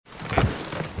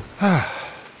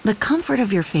The comfort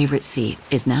of your favorite seat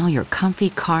is now your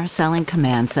comfy car selling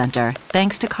command center,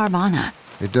 thanks to Carvana.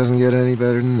 It doesn't get any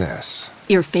better than this.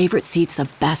 Your favorite seat's the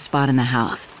best spot in the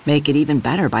house. Make it even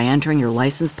better by entering your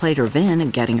license plate or VIN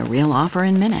and getting a real offer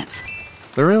in minutes.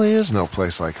 There really is no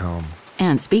place like home.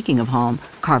 And speaking of home,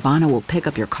 Carvana will pick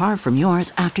up your car from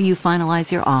yours after you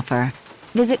finalize your offer.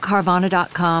 Visit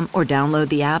Carvana.com or download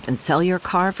the app and sell your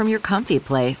car from your comfy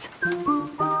place.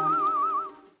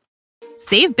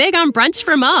 Save big on brunch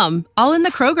for mom, all in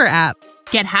the Kroger app.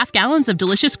 Get half gallons of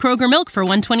delicious Kroger milk for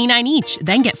 $1.29 each.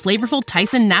 Then get flavorful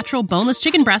Tyson natural boneless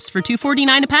chicken breasts for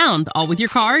 $2.49 a pound, all with your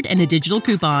card and a digital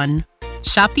coupon.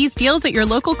 Shop these deals at your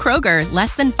local Kroger,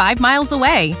 less than 5 miles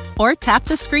away. Or tap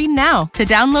the screen now to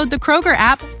download the Kroger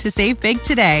app to save big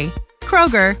today.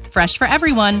 Kroger, fresh for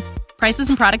everyone. Prices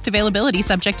and product availability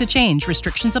subject to change.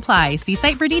 Restrictions apply. See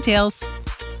site for details.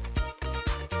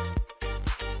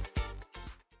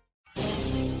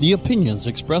 The opinions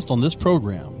expressed on this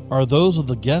program are those of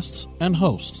the guests and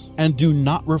hosts and do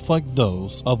not reflect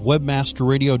those of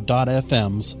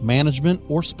WebmasterRadio.fm's management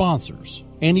or sponsors.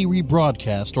 Any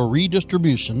rebroadcast or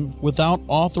redistribution without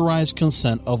authorized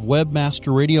consent of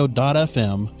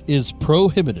WebmasterRadio.fm is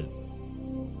prohibited.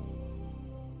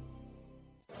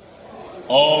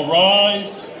 All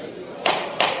rise.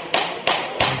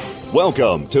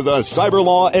 Welcome to the Cyber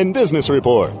Law and Business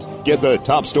Report. Get the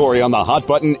top story on the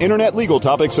hot-button internet legal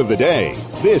topics of the day.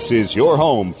 This is your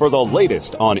home for the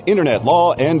latest on internet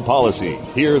law and policy.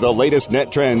 Hear the latest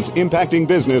net trends impacting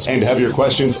business and have your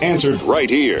questions answered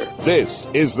right here. This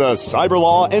is the Cyber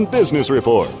Law and Business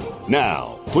Report.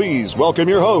 Now, please welcome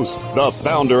your host, the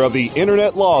founder of the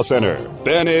Internet Law Center,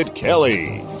 Bennett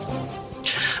Kelly.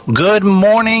 Good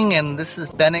morning, and this is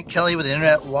Bennett Kelly with the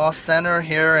Internet Law Center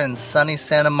here in sunny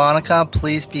Santa Monica.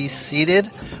 Please be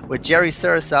seated with Jerry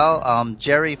Sarasal.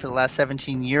 Jerry, for the last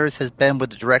 17 years, has been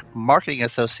with the Direct Marketing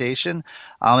Association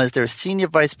as their Senior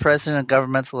Vice President of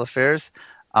Governmental Affairs,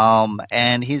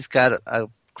 and he's got a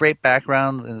great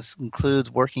background. This includes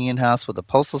working in-house with the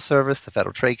Postal Service, the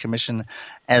Federal Trade Commission,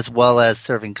 as well as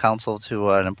serving counsel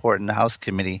to an important House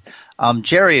committee.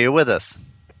 Jerry, you're with us.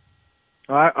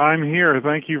 I'm here.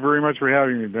 Thank you very much for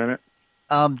having me, Bennett.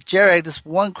 Jerry, just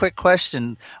one quick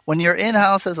question. When you're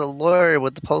in-house as a lawyer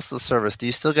with the Postal Service, do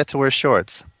you still get to wear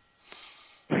shorts?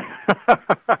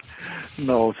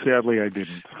 No, sadly I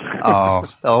didn't. Oh,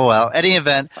 well. Any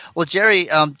event. Well, Jerry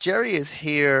is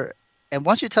here. And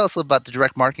why don't you tell us a little about the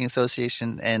Direct Marketing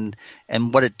Association and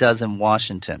what it does in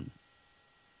Washington?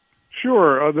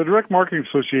 Sure. The Direct Marketing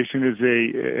Association is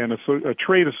a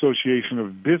trade association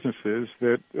of businesses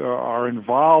that are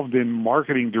involved in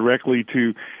marketing directly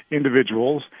to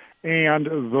individuals and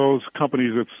those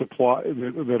companies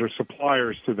that are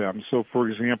suppliers to them. So, for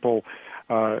example,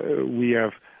 we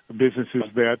have businesses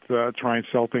that try and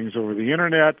sell things over the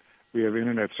Internet. We have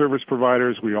Internet service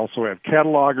providers. We also have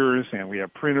catalogers, and we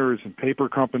have printers and paper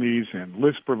companies and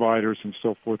list providers and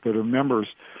so forth that are members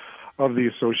of the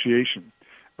association.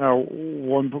 Now,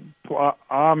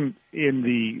 I'm in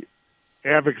the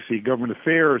advocacy, government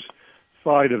affairs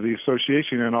side of the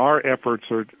association, and our efforts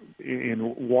are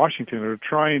in Washington are to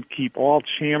try and keep all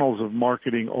channels of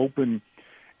marketing open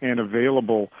and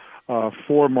available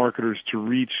for marketers to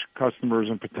reach customers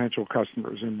and potential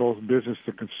customers in both business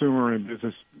to consumer and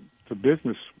business to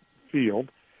business field.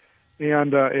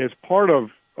 And as part of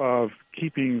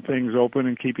keeping things open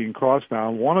and keeping costs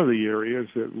down, one of the areas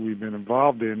that we've been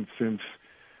involved in since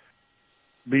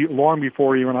long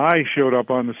before even I showed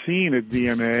up on the scene at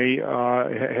DMA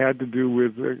had to do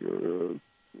with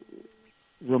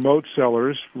remote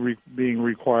sellers being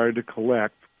required to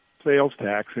collect sales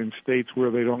tax in states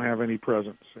where they don't have any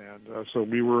presence. And so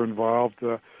we were involved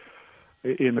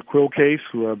in the Quill case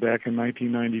back in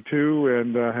 1992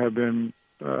 and have been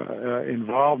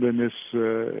involved in this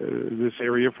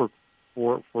area for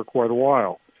quite a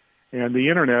while. And the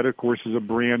Internet, of course, is a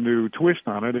brand new twist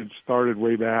on it. It started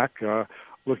way back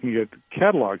looking at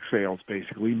catalog sales,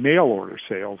 basically, mail order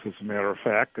sales, as a matter of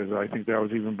fact, because I think that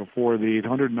was even before the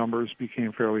 800 numbers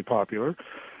became fairly popular.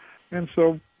 And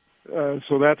so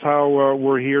that's how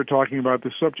we're here talking about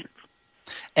this subject.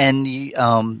 And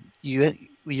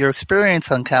your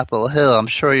experience on Capitol Hill, I'm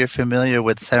sure you're familiar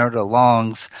with Senator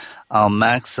Long's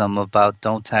maxim about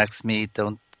don't tax me,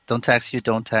 don't tax you,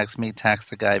 don't tax me, tax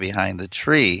the guy behind the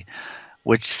tree,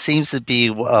 which seems to be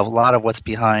a lot of what's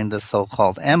behind the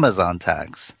so-called Amazon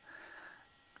tax.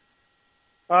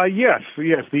 Yes.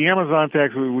 The Amazon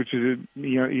tax, which is in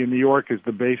New York, is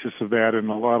the basis of that, and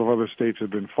a lot of other states have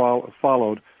been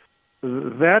followed.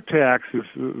 That tax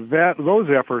those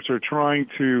efforts are trying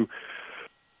to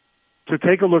to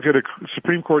take a look at a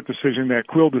Supreme Court decision, that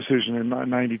Quill decision in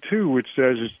 92, which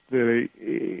says that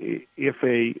if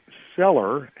a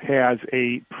seller has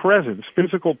a presence,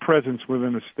 physical presence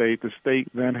within the state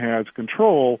then has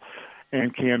control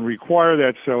and can require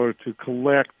that seller to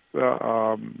collect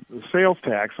sales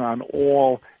tax on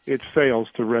all its sales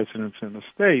to residents in the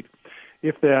state.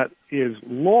 If that is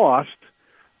lost,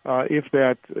 if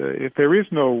there is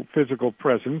no physical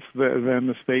presence, then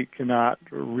the state cannot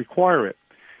require it.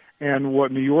 And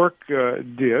what New York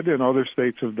did, and other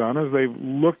states have done, is they've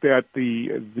looked at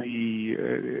and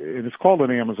it's called an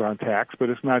Amazon tax,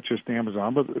 but it's not just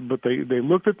Amazon, but they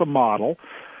looked at the model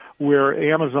where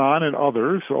Amazon and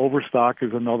others, Overstock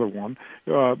is another one,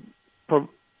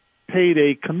 paid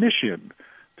a commission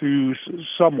to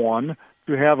someone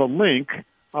to have a link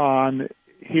on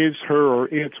his, her, or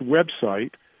its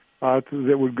website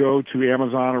that would go to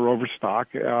Amazon or Overstock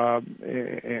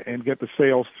and get the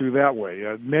sales through that way.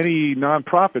 Many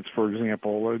nonprofits, for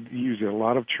example, use it. A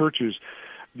lot of churches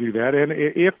do that. And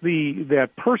if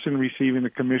that person receiving the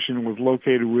commission was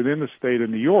located within the state of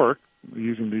New York,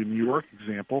 using the New York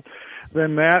example,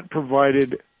 then that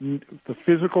provided the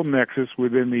physical nexus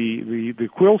within the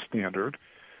Quill standard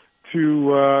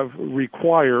to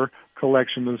require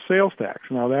collection of the sales tax.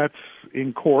 Now that's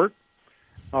in court.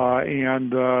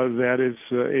 And that is,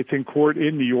 it's in court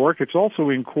in New York. It's also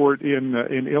in court in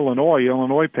Illinois.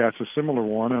 Illinois passed a similar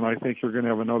one, and I think you're going to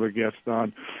have another guest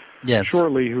on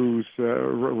shortly, who's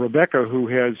Rebecca, who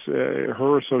has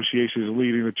her association is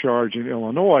leading the charge in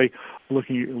Illinois,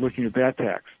 looking at that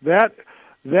tax.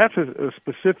 That's a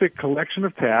specific collection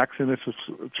of tax, and it's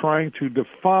trying to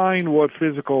define what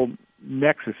physical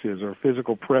nexus is, or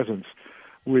physical presence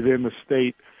within the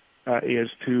state. Is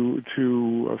to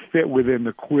fit within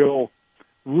the Quill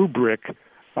rubric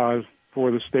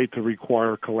for the state to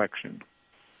require collection.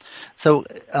 So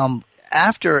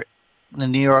after the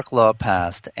New York law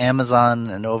passed, Amazon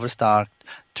and Overstock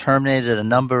terminated a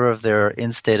number of their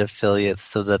in-state affiliates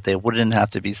so that they wouldn't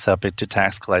have to be subject to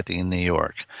tax collecting in New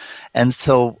York. And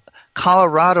so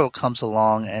Colorado comes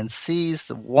along and sees,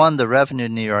 the revenue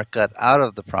New York got out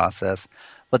of the process,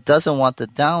 but doesn't want the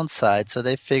downside, so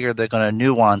they figure they're going to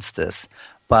nuance this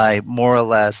by more or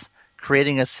less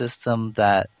creating a system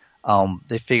that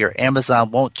they figure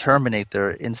Amazon won't terminate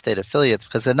their in-state affiliates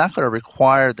because they're not going to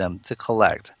require them to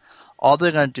collect. All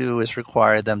they're going to do is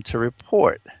require them to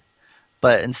report.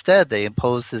 But instead, they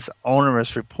impose this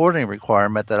onerous reporting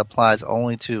requirement that applies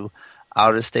only to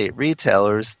out-of-state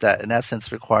retailers that, in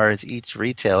essence, requires each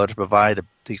retailer to provide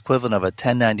the equivalent of a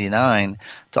 1099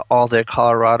 to all their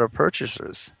Colorado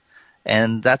purchasers.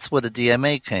 And that's where the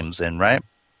DMA comes in, right?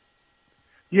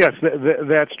 Yes,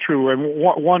 that's true. And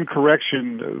one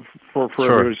correction for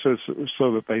others,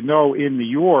 so that they know, in New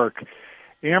York,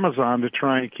 Amazon, to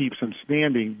try and keep some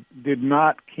standing, did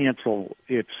not cancel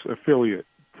its affiliate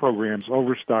programs.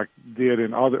 Overstock did,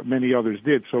 and many others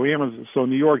did. So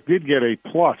New York did get a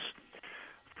plus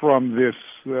from this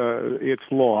its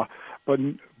law, but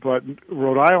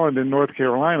Rhode Island and North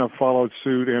Carolina followed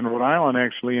suit, and Rhode Island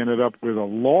actually ended up with a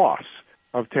loss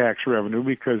of tax revenue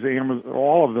because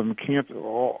all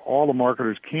the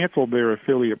marketers canceled their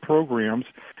affiliate programs,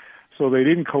 so they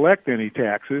didn't collect any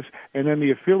taxes, and then the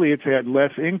affiliates had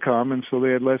less income, and so they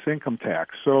had less income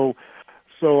tax. So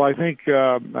I think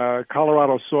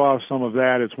Colorado saw some of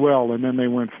that as well, and then they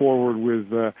went forward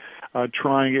with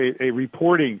trying a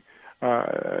reporting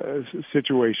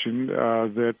situation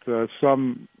that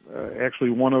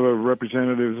actually one of the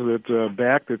representatives that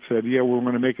backed it said, we're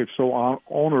going to make it so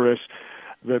onerous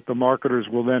that the marketers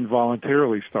will then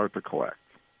voluntarily start to collect.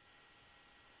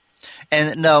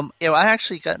 And I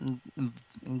actually got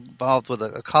involved with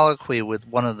a colloquy with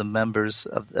one of the members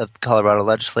of the Colorado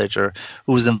legislature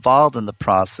who was involved in the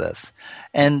process.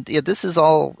 And this is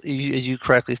all, as you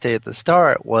correctly stated at the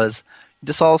start,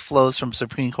 this all flows from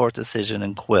Supreme Court decision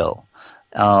in Quill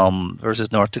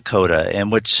versus North Dakota, in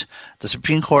which the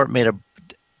Supreme Court made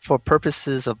for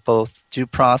purposes of both due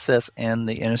process and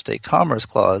the Interstate Commerce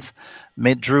Clause,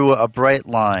 drew a bright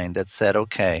line that said,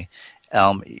 okay,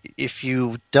 if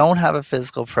you don't have a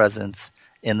physical presence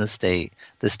in the state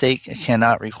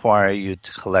cannot require you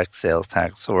to collect sales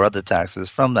tax or other taxes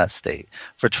from that state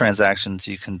for transactions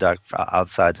you conduct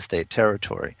outside the state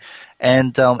territory.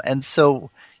 And so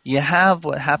you have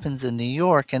what happens in New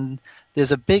York, and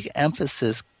there's a big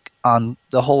emphasis on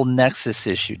the whole nexus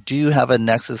issue. Do you have a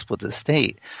nexus with the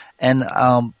state? And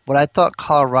what I thought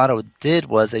Colorado did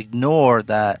was ignore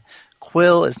that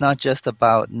Quill is not just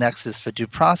about nexus for due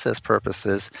process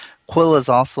purposes. Quill is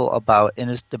also about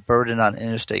the burden on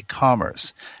interstate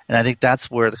commerce. And I think that's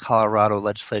where the Colorado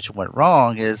legislature went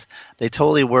wrong, is they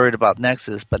totally worried about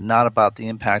nexus but not about the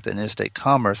impact on interstate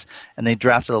commerce. And they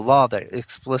drafted a law that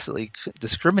explicitly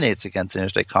discriminates against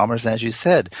interstate commerce and, as you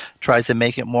said, tries to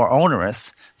make it more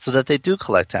onerous so that they do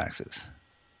collect taxes.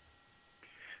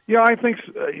 Yeah, I think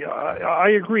I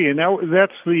agree, and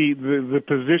that's the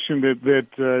position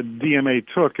that DMA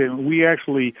took, and we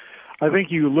actually, I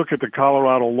think you look at the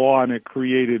Colorado law, and it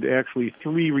created actually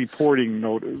 3 reporting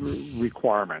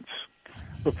requirements.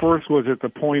 The first was at the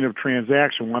point of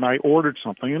transaction when I ordered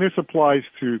something, and this applies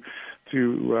to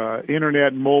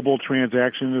internet, mobile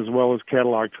transactions as well as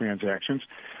catalog transactions,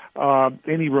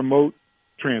 any remote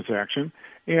transaction,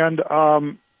 and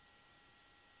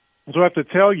so I have to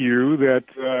tell you that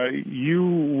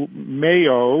you may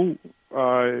owe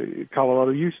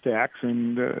Colorado use tax,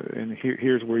 and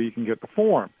here's where you can get the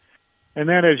form. And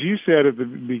then, as you said at the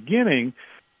beginning,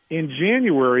 in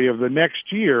January of the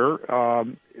next year,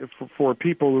 for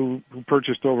people who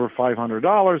purchased over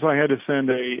 $500, I had to send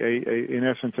in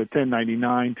essence, a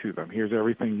 1099 to them. Here's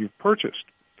everything you've purchased.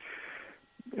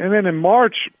 And then in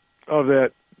March of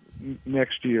that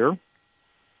next year,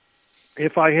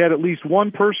 if I had at least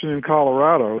one person in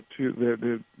Colorado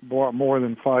that bought more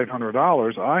than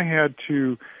 $500, I had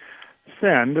to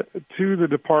send to the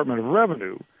Department of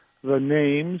Revenue the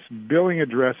names, billing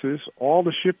addresses, all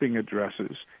the shipping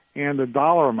addresses, and the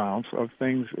dollar amounts of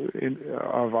things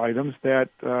of items that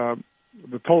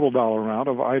the total dollar amount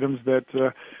of items that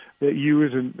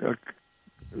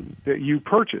you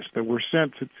purchased that were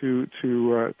sent to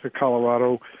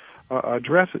Colorado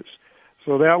addresses.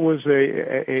 So that was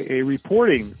a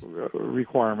reporting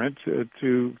requirement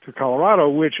to Colorado,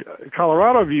 which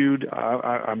Colorado viewed,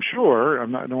 I'm sure, I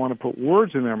don't want to put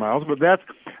words in their mouths, but that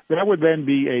would then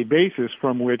be a basis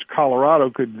from which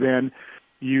Colorado could then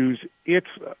use its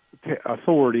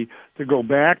authority to go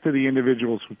back to the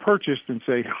individuals who purchased and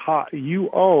say, you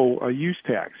owe a use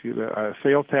tax. A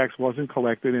sales tax wasn't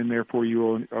collected, and therefore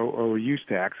you owe a use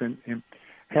tax, and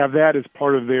have that as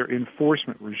part of their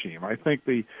enforcement regime. I think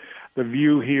the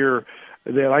view here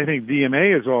that I think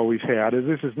DMA has always had is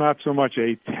this is not so much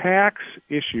a tax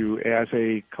issue as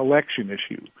a collection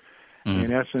issue.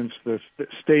 In essence, the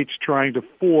state's trying to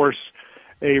force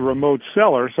a remote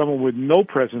seller, someone with no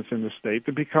presence in the state,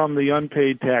 to become the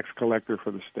unpaid tax collector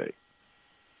for the state.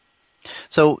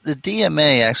 So the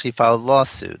DMA actually filed a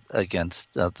lawsuit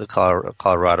against the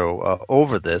Colorado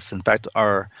over this. In fact,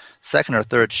 our second or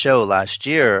third show last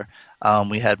year,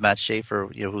 we had Matt Schaefer,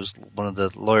 who's one of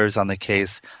the lawyers on the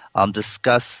case,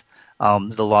 discuss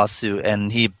the lawsuit,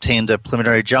 and he obtained a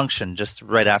preliminary injunction just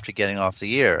right after getting off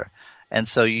the air. And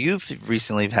so you've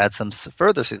recently had some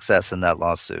further success in that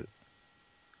lawsuit.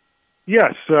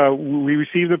 Yes, we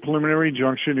received a preliminary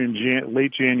injunction in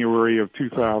late January of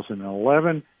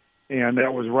 2011, and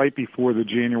that was right before the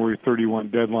January 31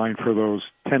 deadline for those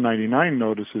 1099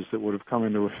 notices that would have come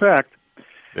into effect.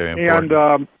 Very important.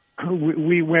 And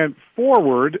we went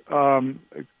forward.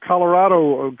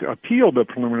 Colorado appealed the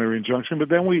preliminary injunction, but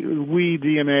then we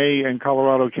DMA and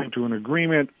Colorado came to an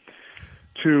agreement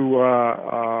to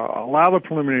allow the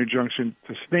preliminary injunction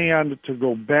to stand, to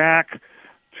go back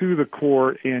to the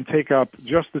court and take up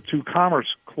just the 2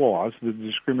 commerce clause, the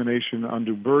discrimination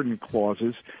undue burden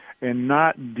clauses, and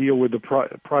not deal with the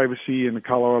privacy and the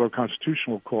Colorado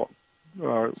constitutional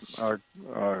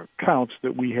counts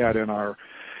that we had in our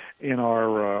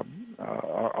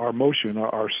motion,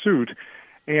 our suit,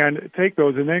 and take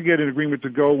those, and then get an agreement to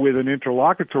go with an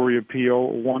interlocutory appeal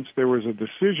once there was a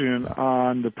decision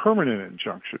on the permanent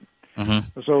injunction. And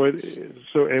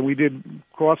we did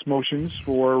cross motions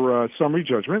for summary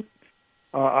judgment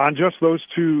on just those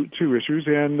two issues,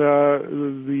 and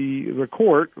the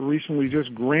court recently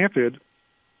just granted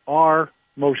our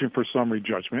motion for summary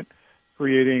judgment,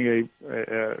 creating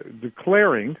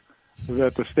declaring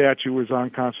that the statute was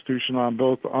unconstitutional on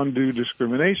both undue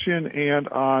discrimination and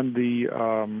on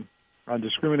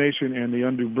discrimination and the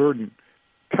undue burden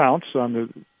counts on the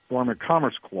Dormant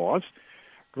Commerce Clause,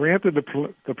 granted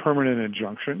the permanent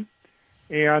injunction,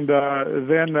 and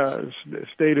then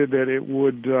stated that it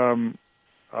would come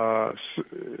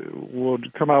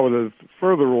out with a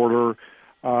further order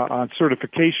on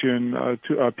certification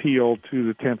to appeal to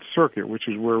the 10th Circuit, which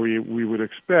is where we would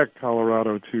expect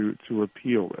Colorado to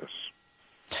appeal this.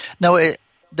 Now,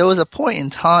 there was a point in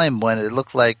time when it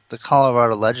looked like the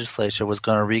Colorado legislature was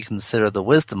going to reconsider the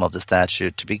wisdom of the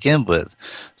statute to begin with.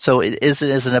 So is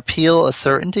an appeal a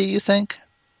certainty, you think?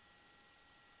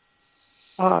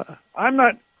 I'm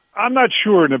not I'm not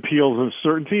sure an appeal is a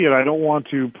certainty, and I don't want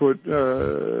to put,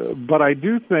 but I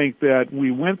do think that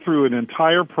we went through an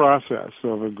entire process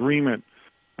of agreement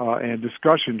and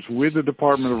discussions with the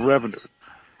Department of Revenue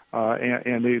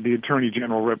and the Attorney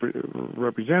General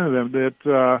represented them that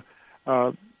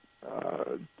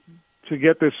to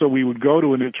get this so we would go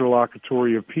to an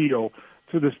interlocutory appeal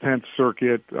to this 10th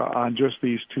Circuit on just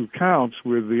these two counts,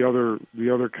 with the other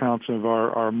counts of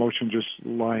our motion just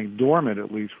lying dormant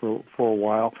at least for a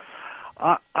while.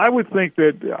 I would think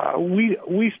that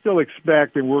we still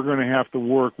expect that we're going to have to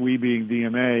work, we being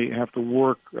DMA, have to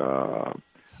work,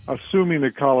 assuming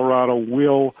that Colorado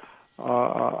will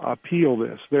appeal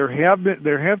this. There have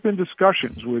been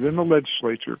discussions within the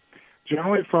legislature,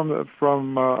 generally from the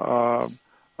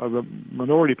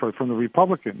minority part, from the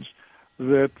Republicans,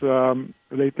 that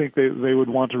they think they would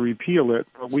want to repeal it,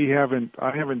 but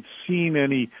I haven't seen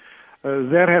any.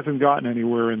 That hasn't gotten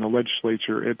anywhere in the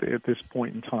legislature at this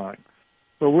point in time.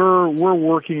 So we're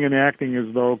working and acting as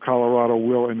though Colorado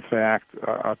will in fact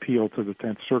appeal to the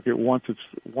 10th Circuit once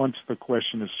the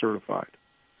question is certified.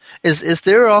 Is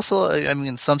there also? I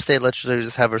mean, some state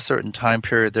legislatures have a certain time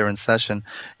period they're in session.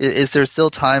 Is there still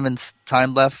time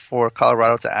left for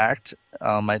Colorado to act?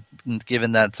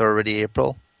 Given that it's already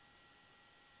April.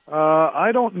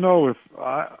 I don't know if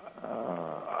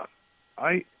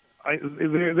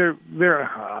they're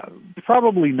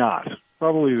probably not.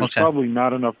 There's probably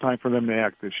not enough time for them to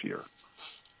act this year.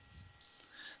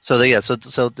 So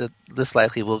this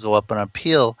likely will go up on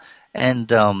appeal.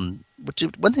 And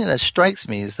one thing that strikes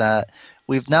me is that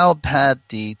we've now had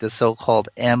the so-called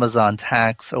Amazon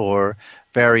tax or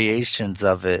variations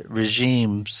of it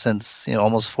regime since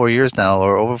almost 4 years now,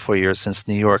 or over 4 years since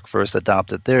New York first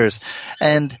adopted theirs.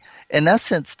 And in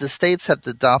essence, the states have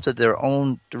adopted their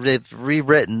own, they've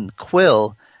rewritten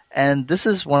Quill, and this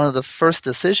is one of the first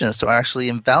decisions to actually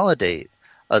invalidate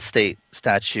a state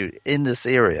statute in this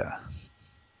area.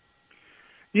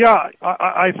 Yeah,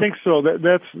 I think so.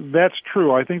 That's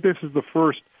true. I think this is the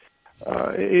first.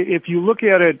 If you look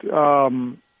at it,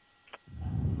 the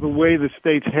way the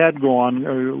states had gone,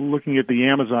 looking at the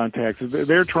Amazon taxes,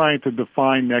 they're trying to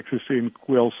define nexus in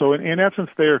Quill. So in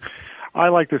essence, I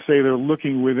like to say they're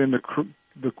looking within the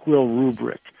Quill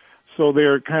rubric. So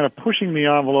they're kind of pushing the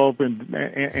envelope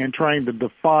and trying to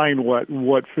define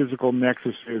what physical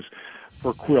nexus is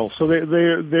for Quill. So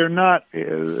they're not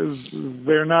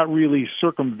really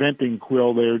circumventing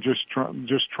Quill. They're just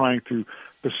trying to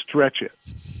stretch it.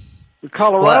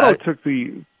 Colorado took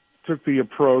the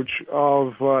approach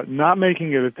of not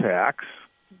making it a tax,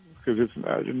 because it's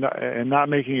and not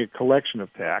making it a collection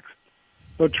of tax,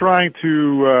 but trying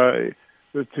to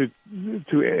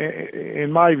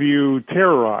in my view,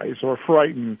 terrorize or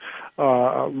frighten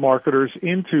marketers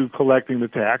into collecting the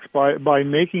tax by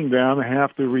making them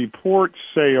have to report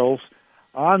sales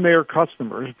on their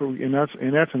customers,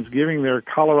 in essence giving their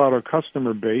Colorado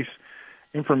customer base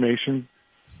information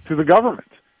to the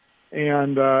government.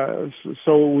 And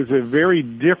so it was a very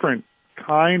different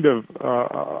kind of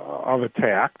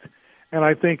attack. And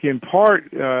I think in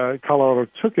part Colorado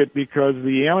took it because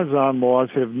the Amazon laws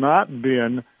have not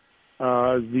been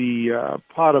the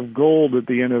pot of gold at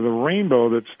the end of the rainbow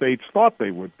that states thought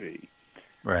they would be.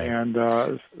 Right. And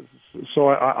so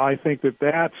I think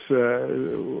that's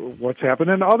what's happened.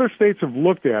 And other states have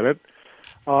looked at it.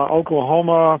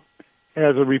 Oklahoma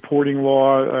has a reporting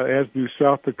law, as do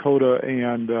South Dakota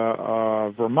and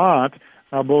Vermont.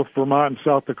 Now, both Vermont and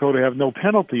South Dakota have no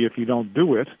penalty if you don't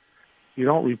do it. You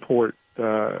don't report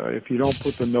if you don't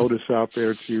put the notice out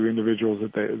there to individuals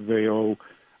that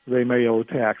they may owe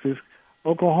taxes.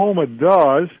 Oklahoma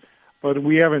does, but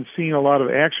we haven't seen a lot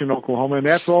of action in Oklahoma, and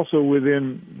that's also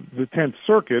within the 10th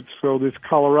Circuit. So this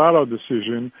Colorado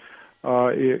decision,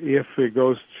 if it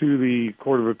goes to the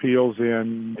Court of Appeals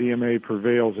and DMA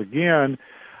prevails again,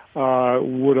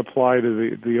 would apply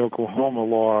to the Oklahoma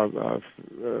law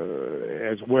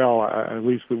as well. At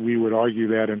least that we would argue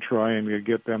that and try and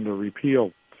get them to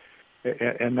repeal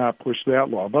and not push that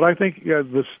law. But I think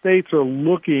the states are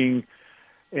looking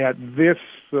at this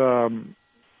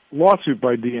lawsuit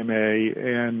by DMA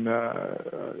and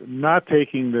not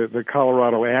taking the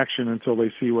Colorado action until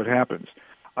they see what happens.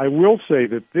 I will say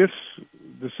that this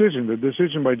decision, the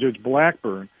decision by Judge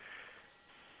Blackburn,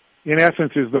 in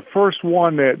essence, is the first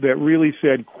one that really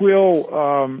said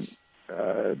the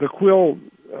Quill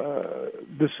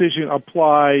decision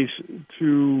applies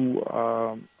to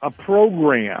a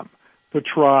program to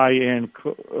try and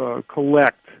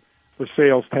collect the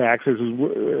sales taxes,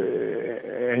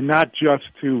 and not just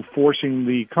to forcing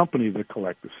the company to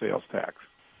collect the sales tax.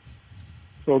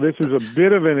 So this is a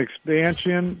bit of an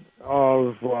expansion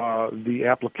of the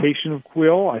application of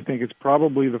Quill. I think it's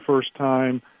probably the first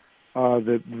time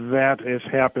that has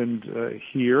happened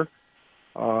here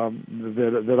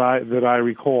that I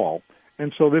recall.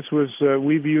 And so this was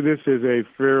we view this as a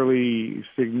fairly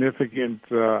significant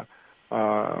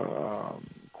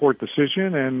court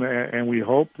decision, and we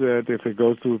hope that if it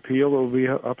goes to appeal, it will be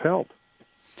upheld.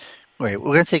 Great.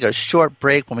 We're going to take a short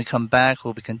break. When we come back,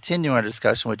 we'll be continuing our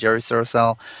discussion with Jerry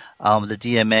Searle, the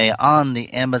DMA, on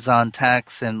the Amazon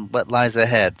tax and what lies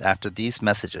ahead after these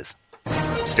messages.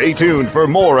 Stay tuned for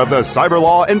more of the Cyber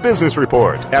Law and Business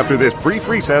Report after this brief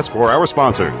recess for our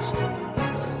sponsors.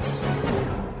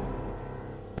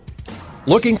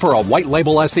 Looking for a white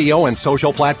label SEO and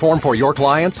social platform for your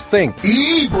clients? Think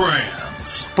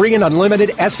eBrands. Free and unlimited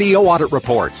SEO audit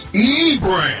reports.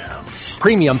 eBrands.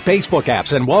 Premium Facebook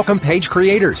apps and welcome page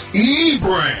creators.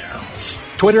 eBrands.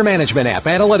 Twitter management app,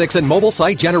 analytics, and mobile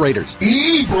site generators.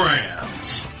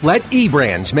 eBrands. Let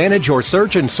eBrands manage your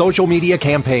search and social media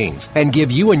campaigns and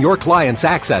give you and your clients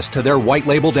access to their white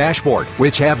label dashboard,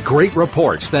 which have great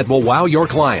reports that will wow your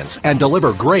clients and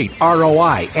deliver great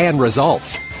ROI and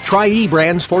results. Try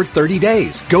eBrands for 30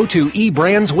 days. Go to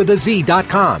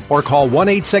eBrandsWithAZ.com or call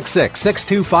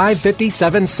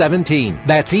 1-866-625-5717.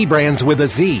 That's eBrands with a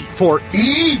Z for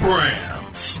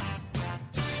eBrands.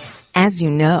 As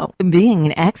you know, being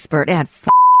an expert at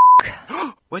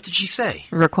What did she say?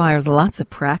 requires lots of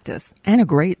practice and a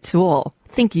great tool.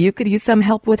 Think you could use some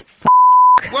help with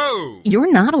Whoa!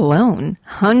 You're not alone.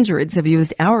 Hundreds have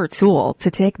used our tool to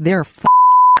take their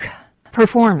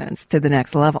performance to the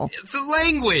next level. The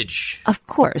language! Of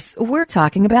course, we're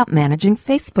talking about managing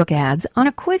Facebook ads on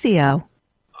Acquisio.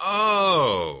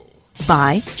 Oh.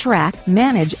 Buy, track,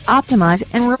 manage, optimize,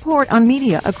 and report on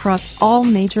media across all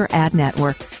major ad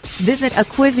networks. Visit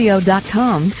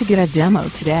Acquisio.com to get a demo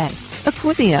today.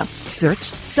 Acquisio.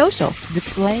 Search, social,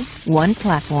 display, one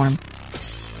platform.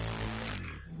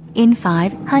 In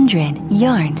 500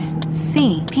 yards,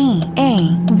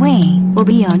 CPA Way will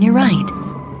be on your right.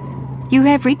 You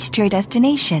have reached your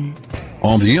destination.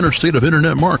 On the interstate of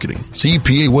internet marketing,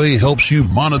 CPA Way helps you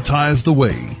monetize the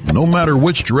way. No matter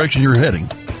which direction you're heading,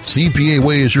 CPA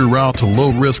Way is your route to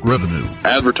low-risk revenue.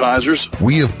 Advertisers,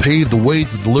 we have paved the way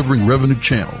to delivering revenue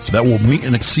channels that will meet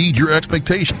and exceed your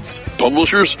expectations.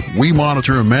 Publishers, we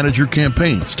monitor and manage your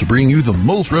campaigns to bring you the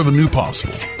most revenue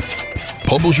possible.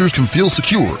 Publishers can feel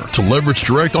secure to leverage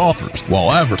direct offers,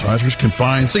 while advertisers can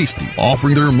find safety,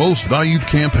 offering their most valued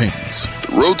campaigns.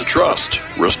 The road to trust,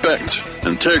 respect,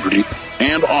 integrity,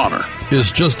 and honor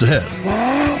is just ahead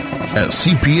at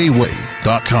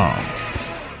CPAway.com.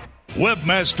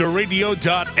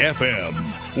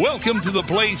 Webmasterradio.fm. Welcome to the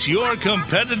place your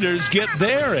competitors get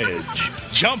their edge.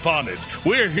 Jump on it.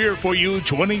 We're here for you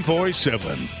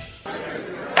 24/7.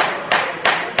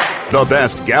 The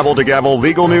best gavel-to-gavel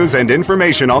legal news and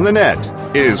information on the net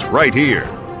is right here.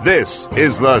 This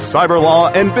is the Cyber Law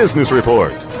and Business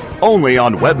Report, only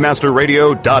on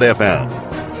WebmasterRadio.fm.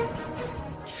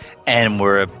 And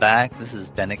we're back. This is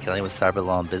Bennett Kelly with Cyber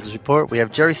Law and Business Report. We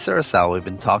have Jerry Searle. We've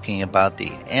been talking about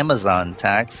the Amazon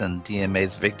tax and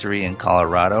DMA's victory in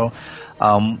Colorado.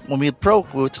 When we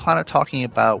broke, we were kind of talking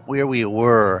about where we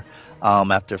were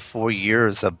after 4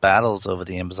 years of battles over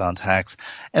the Amazon tax.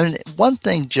 And one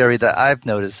thing, Jerry, that I've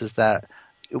noticed is that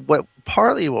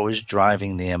partly what was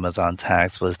driving the Amazon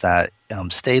tax was that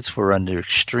states were under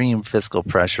extreme fiscal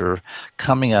pressure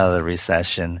coming out of the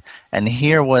recession. And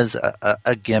here was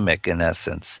a gimmick, in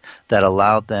essence, that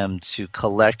allowed them to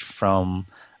collect from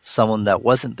someone that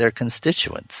wasn't their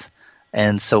constituents.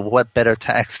 And so what better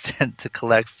tax than to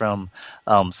collect from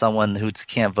someone who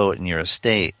can't vote in your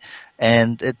state?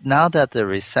 And now that the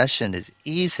recession is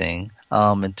easing,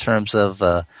 in terms of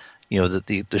the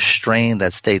strain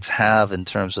that states have in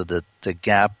terms of the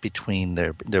gap between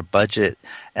their budget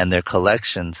and their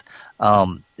collections,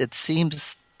 it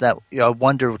seems that I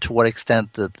wonder to what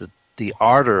extent the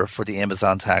ardor for the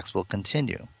Amazon tax will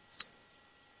continue.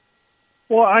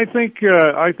 Well, I think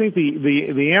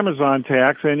the Amazon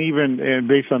tax, and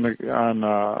based on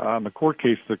the court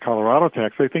case, the Colorado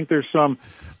tax, I think there's some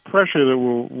pressure that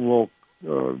will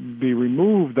be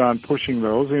removed on pushing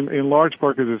those, in large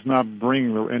part because it's not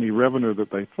bringing any revenue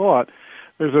that they thought.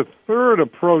 There's a third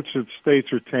approach that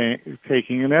states are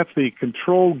taking, and that's the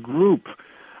control group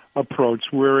approach,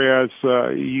 whereas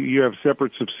you have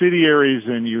separate subsidiaries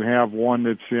and you have one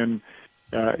that's in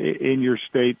your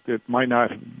state that might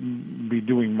not be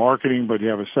doing marketing, but you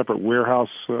have a separate warehouse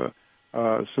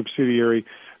subsidiary,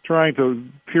 trying to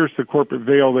pierce the corporate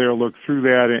veil there, look through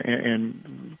that,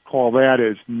 and call that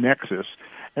as nexus.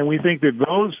 And we think that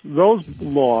those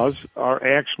laws are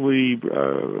actually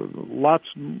lots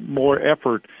more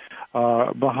effort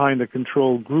behind the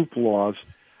control group laws,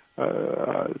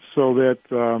 so that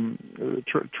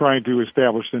trying to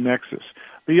establish the nexus.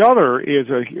 The other is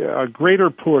a greater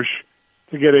push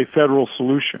to get a federal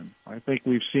solution. I think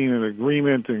we've seen an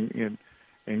agreement in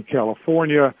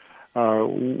California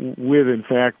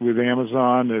with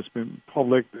Amazon. It's been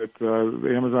public that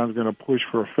Amazon's going to push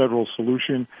for a federal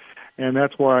solution, and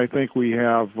that's why I think we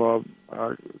have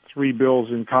 3 bills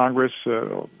in Congress,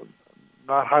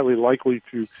 not highly likely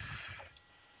to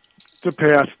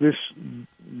pass this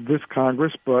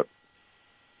Congress, but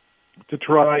to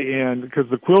try and, because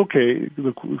the Quill case,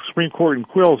 the Supreme Court in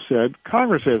Quill said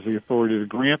Congress has the authority to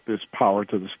grant this power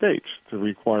to the states to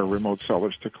require remote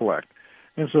sellers to collect,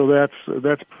 and so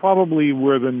that's probably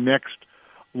where the next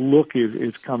look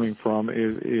is coming from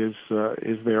is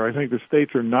there. I think the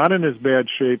states are not in as bad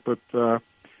shape, but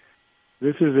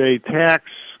this is a tax.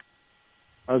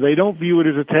 They don't view it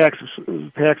as a tax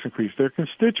increase. Their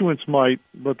constituents might,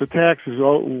 but the tax was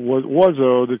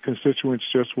owed. The constituents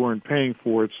just weren't paying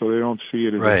for it, so they don't see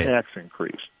it as a tax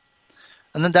increase.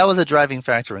 And then that was a driving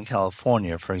factor in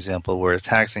California, for example, where a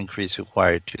tax increase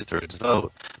required 2/3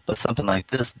 vote, but something like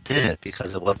this didn't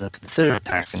because it wasn't considered a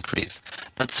tax increase.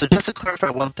 But so just to clarify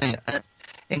one thing,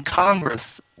 in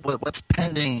Congress, what's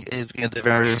pending is the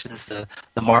variations, the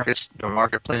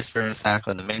Marketplace Fairness Act,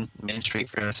 or the Main Street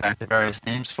Fairness Act, the various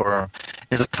names for them,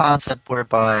 is a concept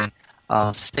whereby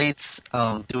states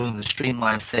doing the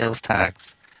streamlined sales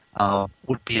tax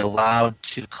would be allowed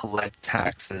to collect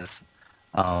taxes.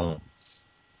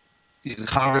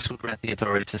 Congress would grant the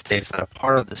authority to states that are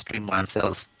part of the streamlined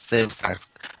sales tax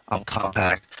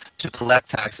compact to collect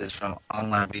taxes from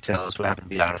online retailers who happen to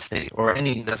be out of state, or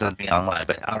any, doesn't have to be online,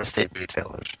 but out of state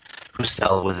retailers who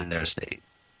sell within their state.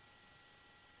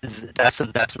 That's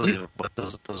really what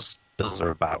those bills are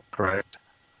about, correct?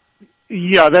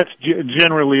 Yeah, that's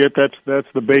generally it. That's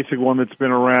the basic one that's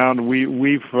been around.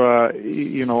 We've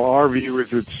our view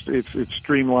is it's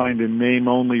streamlined in name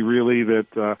only, really.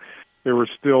 That there were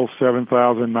still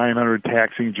 7,900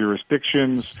 taxing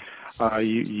jurisdictions.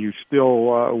 You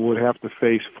still would have to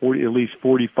face at least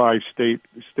 45 state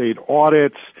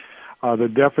audits. The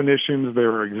definitions,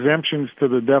 there are exemptions to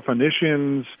the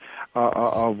definitions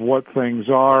of what things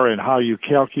are and how you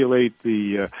calculate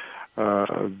the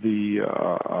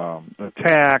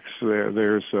tax.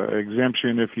 There's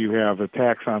exemption if you have a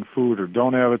tax on food or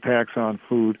don't have a tax on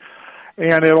food,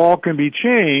 and it all can be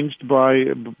changed by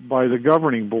the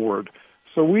governing board.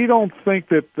 So we don't think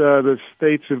that the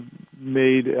states have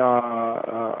made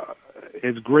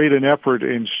as great an effort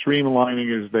in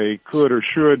streamlining as they could or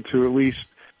should to at least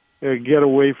get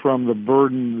away from the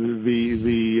burden,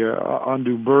 the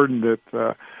undue burden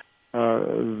that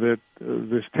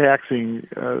this taxing,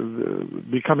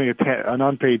 becoming an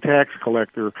unpaid tax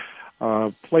collector,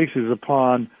 places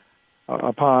upon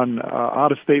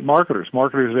out-of-state marketers.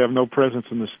 Marketers have no presence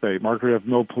in the state. Marketers have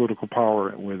no political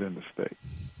power within the state.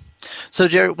 So,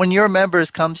 Jerry, when your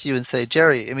members come to you and say,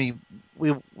 Jerry, I mean,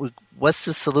 what's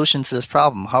the solution to this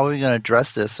problem? How are we going to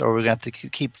address this, or are we going to have to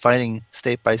keep fighting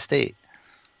state by state?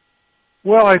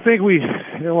 Well, I think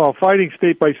fighting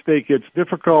state by state gets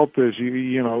difficult. As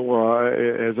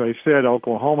as I said,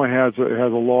 Oklahoma has a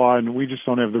law, and we just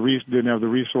didn't have the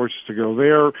resources to go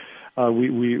there.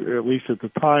 We at least at the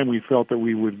time we felt that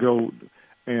we would go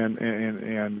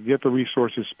and get the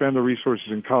resources, spend the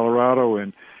resources in Colorado,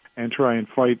 and try and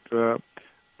fight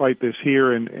this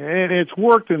here, and it's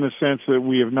worked in the sense that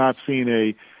we have not seen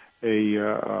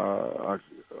a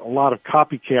lot of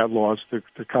copycat laws to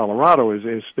Colorado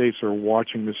as states are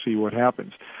watching to see what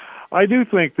happens. I do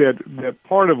think that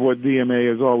part of what DMA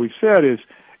has always said is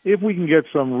if we can get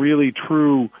some really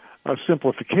true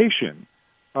simplification,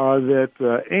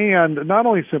 and not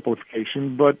only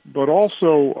simplification but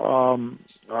also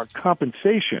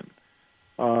compensation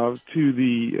to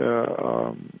the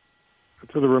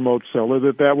remote seller,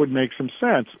 that would make some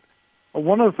sense.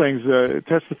 One of the things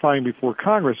testifying before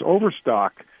Congress,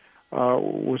 Overstock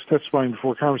was testifying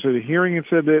before Congress at a hearing and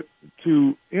said that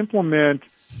to implement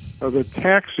the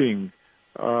taxing,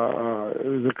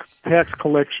 the tax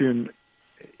collection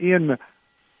in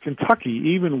Kentucky,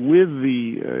 even with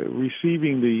the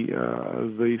receiving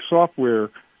the software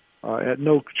at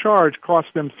no charge, cost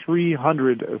them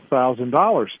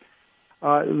 $300,000.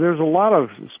 There's a lot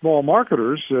of small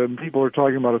marketers. People are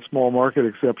talking about a small market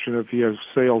exception. If you have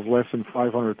sales less than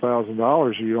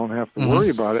 $500,000, you don't have to worry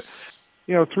about it.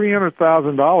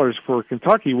 $300,000 for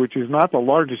Kentucky, which is not the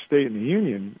largest state in the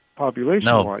union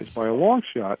population-wise by a long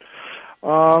shot,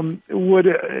 would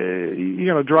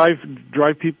drive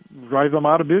them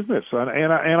out of business.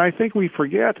 And I think we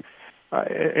forget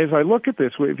as I look at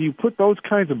this, if you put those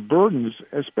kinds of burdens,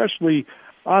 especially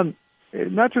on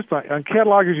not just on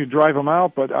catalogers, you drive them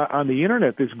out, but on the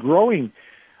internet, this growing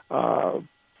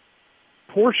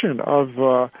portion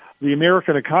of the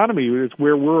American economy is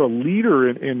where we're a leader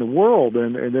in the world,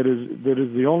 and that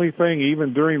is the only thing,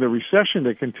 even during the recession,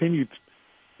 that continued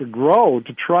to grow.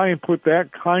 To try and put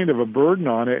that kind of a burden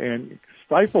on it and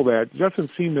stifle that doesn't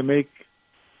seem to make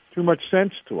too much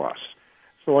sense to us.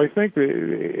 So I think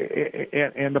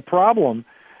and the problem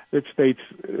that states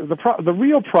the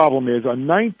real problem is a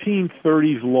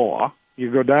 1930s law.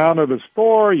 You go down to the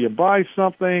store, you buy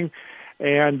something,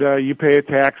 and you pay a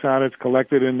tax on it. It's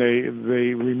collected, and they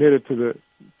remit it to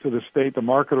the state. The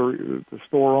marketer, the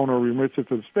store owner, remits it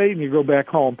to the state, and you go back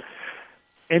home.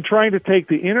 And trying to take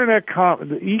the internet,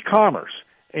 the e-commerce,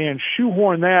 and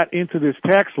shoehorn that into this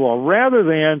tax law, rather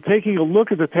than taking a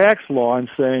look at the tax law and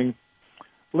saying,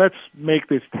 let's make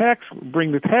this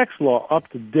bring the tax law up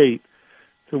to date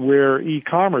to where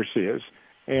e-commerce is,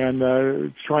 and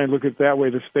try and look at it that way.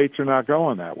 The states are not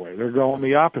going that way. They're going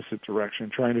the opposite direction,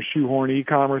 trying to shoehorn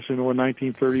e-commerce into a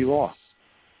 1930 law.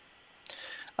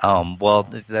 Well,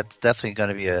 that's definitely going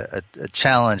to be a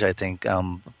challenge, I think,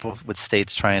 with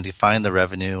states trying to find the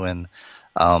revenue and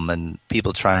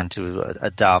people trying to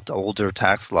adopt older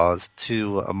tax laws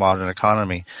to a modern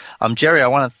economy. Jerry, I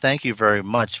want to thank you very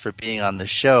much for being on the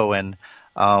show, and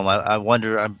I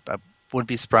wonder, I wouldn't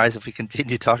be surprised if we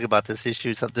continue talking about this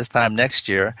issue this time next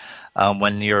year,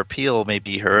 when your appeal may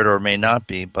be heard or may not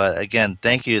be. But again,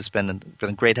 thank you. It's been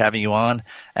great having you on,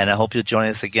 and I hope you'll join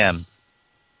us again.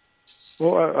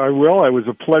 Well, I will. It was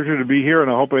a pleasure to be here, and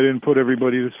I hope I didn't put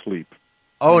everybody to sleep.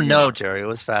 Oh, no, Jerry. It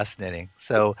was fascinating.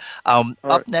 So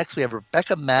up next, we have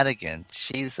Rebecca Madigan.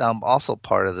 She's also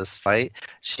part of this fight.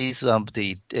 She's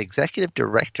the executive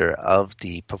director of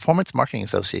the Performance Marketing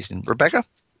Association. Rebecca?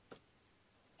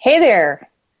 Hey there.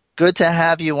 Good to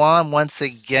have you on once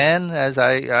again. As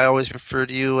I always refer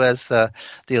to you as the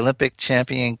Olympic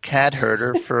champion cat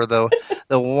herder for the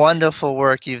wonderful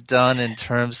work you've done in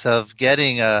terms of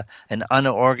getting an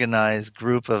unorganized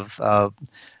group of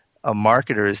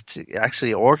marketers to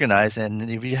actually organize, and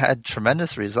you had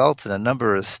tremendous results in a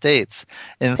number of states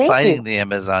in fighting the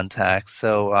Amazon tax.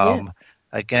 So yes.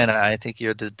 Again, I think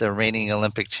you're the reigning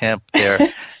Olympic champ there.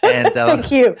 And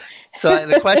thank you. So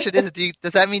the question is,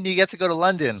 does that mean you get to go to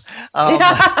London?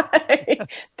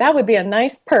 That would be a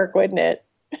nice perk, wouldn't it?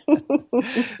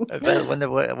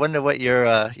 I wonder what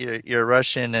your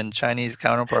Russian and Chinese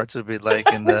counterparts would be like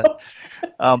in the.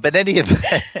 But any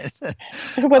event,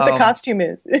 what the costume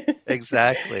is.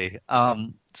 Exactly.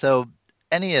 So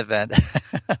any event,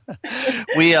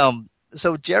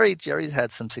 So Jerry's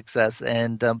had some success,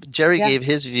 and Jerry gave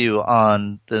his view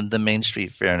on the Main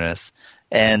Street fairness,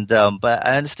 and but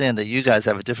I understand that you guys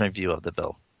have a different view of the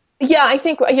bill. Yeah, I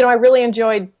think I really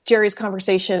enjoyed Jerry's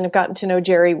conversation. I've gotten to know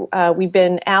Jerry. We've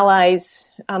been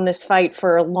allies on this fight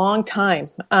for a long time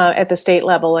at the state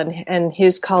level, and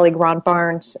his colleague Ron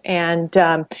Barnes, and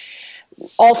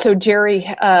also Jerry.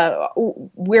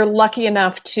 We're lucky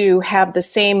enough to have the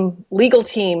same legal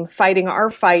team fighting our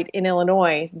fight in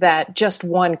Illinois that just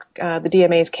won the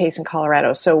DMA's case in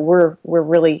Colorado. So we're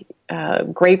really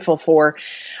grateful for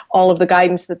all of the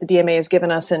guidance that the DMA has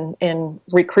given us in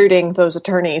recruiting those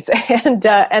attorneys,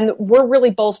 and we're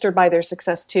really bolstered by their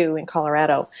success too in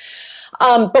Colorado.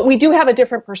 But we do have a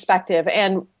different perspective,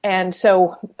 and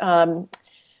so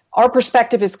our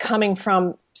perspective is coming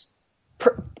from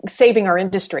saving our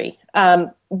industry.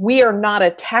 We are not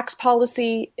a tax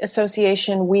policy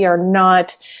association. We are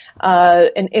not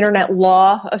an internet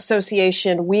law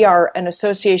association. We are an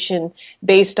association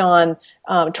based on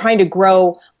trying to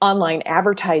grow online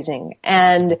advertising.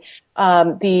 And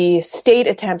the state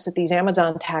attempts at these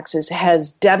Amazon taxes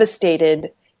has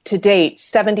devastated to date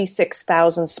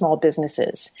 76,000 small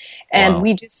businesses. And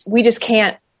wow. we just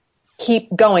can't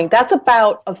keep going. That's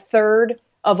about a third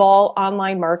of all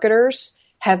online marketers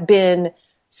have been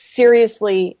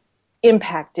seriously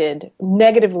impacted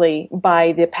negatively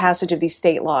by the passage of these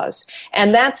state laws.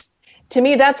 And that's, to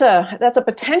me, that's a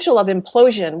potential of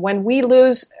implosion. When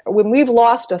we've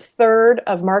lost a third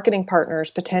of marketing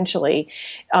partners potentially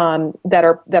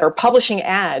that are publishing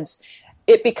ads,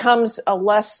 it becomes a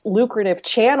less lucrative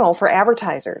channel for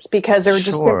advertisers because there are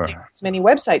just simply as many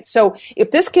websites. So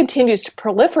if this continues to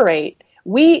proliferate,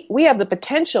 we have the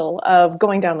potential of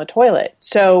going down the toilet.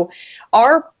 So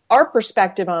our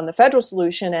perspective on the federal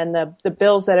solution and the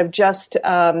bills that have just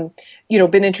been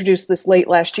introduced this late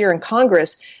last year in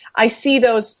Congress, I see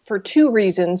those for two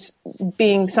reasons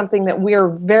being something that we're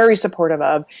very supportive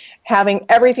of, having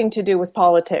everything to do with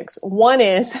politics. One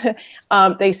is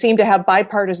they seem to have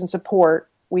bipartisan support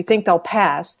We think they'll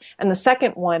pass. And the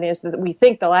second one is that we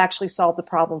think they'll actually solve the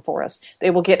problem for us.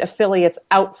 They will get affiliates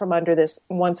out from under this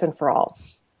once and for all.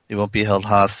 You won't be held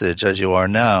hostage as you are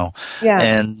now. Yeah.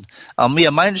 And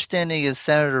my understanding is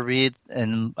Senator Reid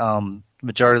and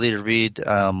Majority Leader Reid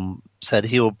said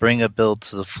he will bring a bill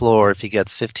to the floor if he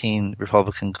gets 15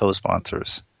 Republican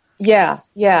co-sponsors. Yeah.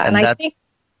 And I think...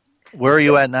 Where are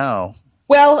you at now?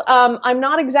 Well, I'm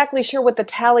not exactly sure what the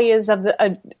tally is of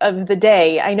the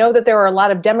day. I know that there are a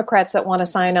lot of Democrats that want to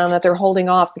sign on, that they're holding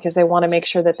off because they want to make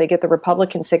sure that they get the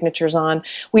Republican signatures on.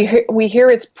 We hear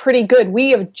it's pretty good.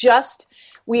 We have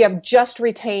just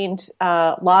retained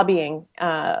a lobbying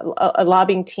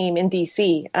team in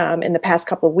D.C. In the past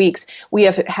couple of weeks. We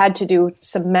have had to do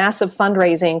some massive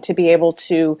fundraising to be able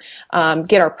to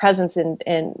get our presence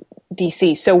in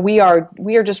D.C. So we are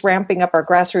just ramping up our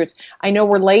grassroots. I know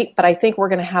we're late, but I think we're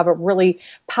going to have a really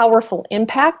powerful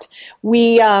impact.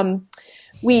 We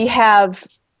have.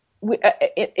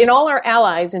 In all our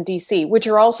allies in D.C., which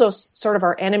are also sort of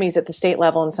our enemies at the state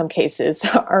level in some cases,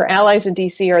 our allies in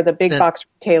D.C. are the big box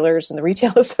retailers and the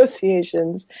retail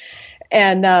associations.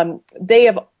 And they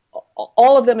have,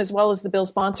 all of them, as well as the bill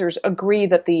sponsors, agree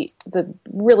that the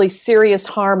really serious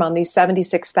harm on these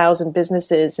 76,000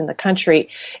 businesses in the country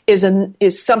is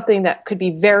something that could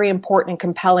be very important and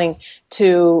compelling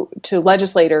to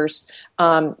legislators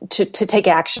to take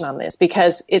action on this,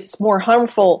 because it's more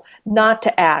harmful not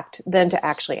to act than to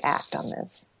actually act on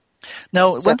this.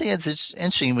 Now, one thing that's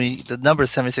interesting, the number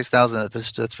 76,000,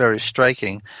 that's very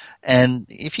striking. And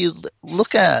if you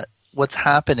look at what's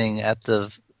happening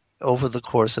over the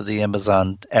course of the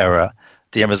Amazon era,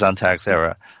 the Amazon tax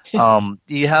era,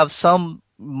 you have some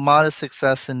modest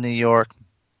success in New York,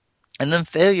 and then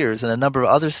failures in a number of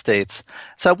other states.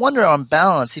 So I wonder, on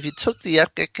balance, if you took the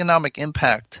economic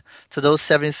impact to those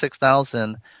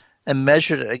 76,000 and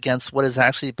measured it against what has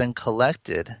actually been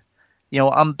collected,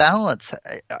 on balance,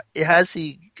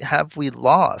 have we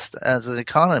lost as an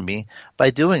economy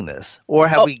by doing this? Or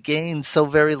have we gained so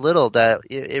very little that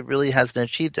it really hasn't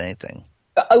achieved anything?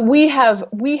 We have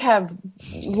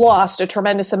lost a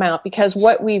tremendous amount, because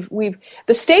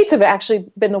the states have actually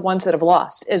been the ones that have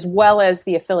lost, as well as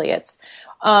the affiliates.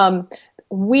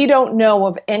 We don't know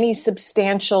of any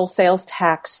substantial sales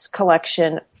tax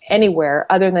collection anywhere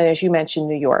other than, as you mentioned,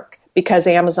 New York, because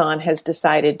Amazon has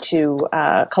decided to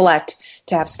collect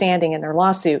to have standing in their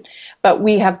lawsuit. But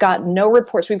we have gotten no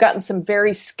reports. We've gotten some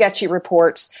very sketchy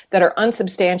reports that are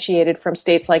unsubstantiated from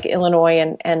states like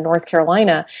Illinois and North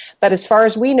Carolina. But as far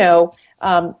as we know,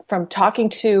 from talking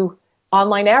to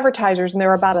online advertisers, and there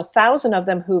are about 1,000 of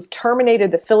them who've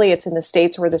terminated affiliates in the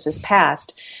states where this is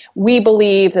passed, we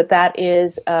believe that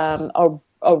is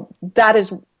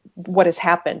what has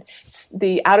happened.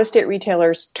 The out-of-state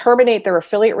retailers terminate their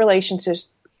affiliate relationships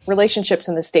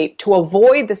in the state to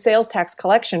avoid the sales tax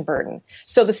collection burden.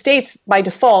 So the states, by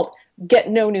default, get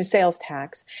no new sales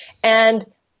tax, and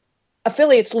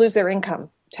affiliates lose their income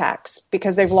tax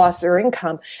because they've lost their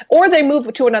income, or they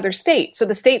move to another state, so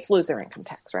the states lose their income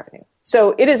tax revenue.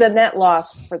 So it is a net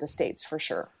loss for the states, for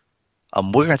sure.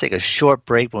 We're going to take a short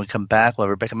break. When we come back with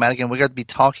Rebecca Madigan, we're going to be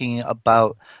talking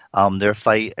about their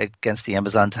fight against the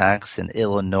Amazon tax in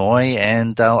Illinois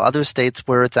and other states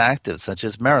where it's active, such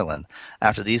as Maryland,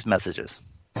 after these messages.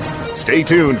 Stay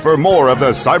tuned for more of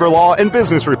the Cyber Law and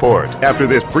Business Report after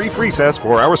this brief recess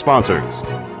for our sponsors.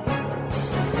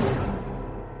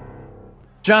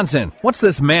 Johnson, what's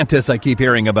this Mantis I keep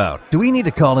hearing about? Do we need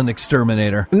to call an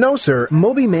exterminator? No, sir.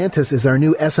 Moby Mantis is our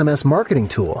new SMS marketing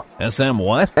tool. SM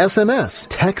what? SMS,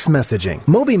 text messaging.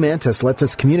 Moby Mantis lets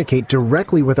us communicate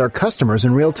directly with our customers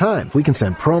in real time. We can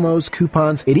send promos,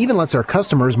 coupons. It even lets our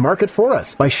customers market for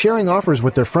us by sharing offers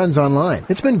with their friends online.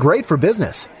 It's been great for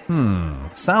business.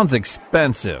 Sounds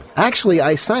expensive. Actually,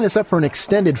 I signed us up for an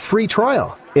extended free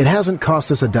trial. It hasn't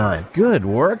cost us a dime. Good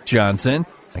work, Johnson.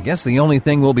 I guess the only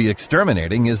thing we'll be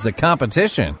exterminating is the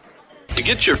competition. To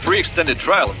get your free extended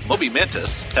trial of Moby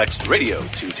Mantis, text radio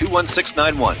to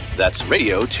 21691. That's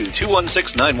radio to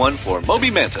 21691 for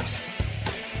Moby Mantis.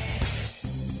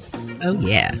 Oh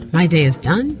yeah, my day is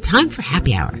done. Time for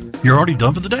happy hour. You're already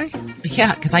done for the day?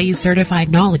 Yeah, because I use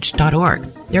CertifiedKnowledge.org.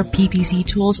 Their PPC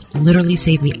tools literally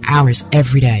save me hours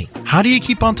every day. How do you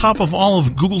keep on top of all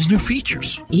of Google's new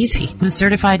features? Easy. With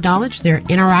Certified Knowledge, their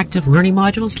interactive learning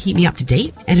modules keep me up to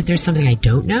date. And if there's something I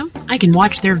don't know, I can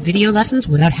watch their video lessons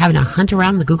without having to hunt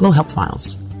around the Google help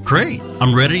files. Great.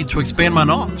 I'm ready to expand my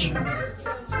knowledge.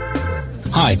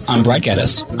 Hi, I'm Brett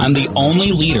Geddes. I'm the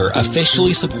only leader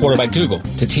officially supported by Google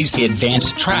to teach the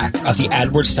advanced track of the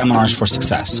AdWords Seminars for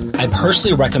Success. I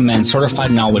personally recommend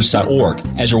CertifiedKnowledge.org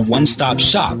as your one-stop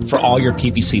shop for all your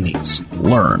PPC needs.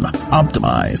 Learn,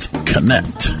 optimize,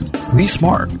 connect. Be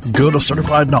smart. Go to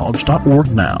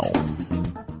CertifiedKnowledge.org now.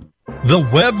 The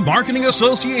Web Marketing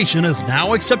Association is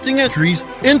now accepting entries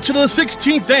into the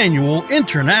 16th Annual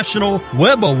International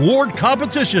Web Award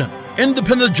Competition.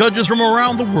 Independent judges from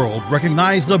around the world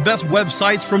recognize the best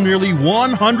websites from nearly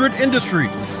 100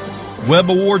 industries.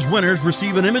 Web Awards winners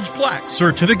receive an image plaque,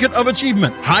 certificate of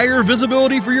achievement, higher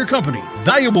visibility for your company,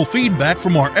 valuable feedback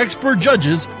from our expert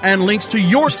judges, and links to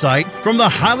your site from the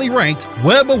highly ranked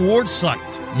Web Awards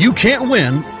site. You can't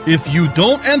win if you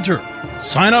don't enter.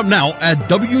 Sign up now at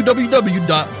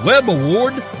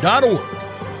www.webaward.org.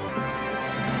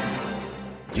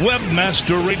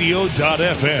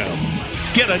 Webmasterradio.fm.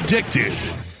 Get addicted.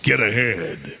 Get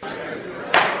ahead.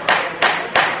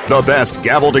 The best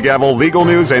gavel-to-gavel legal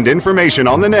news and information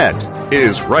on the net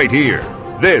is right here.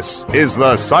 This is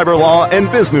the Cyber Law and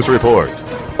Business Report,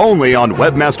 only on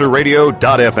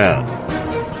webmasterradio.fm.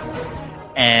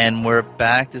 And we're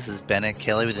back. This is Bennett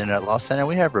Kelly with Internet Law Center.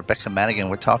 We have Rebecca Madigan.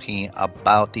 We're talking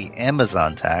about the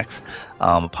Amazon tax,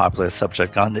 a popular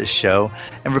subject on this show.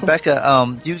 And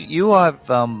Rebecca, you have,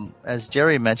 as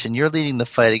Jerry mentioned, you're leading the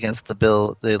fight against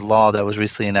the law that was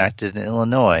recently enacted in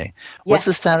Illinois. What's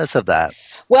the status of that?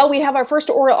 Well, we have our first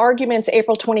oral arguments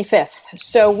April 25th.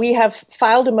 So we have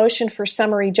filed a motion for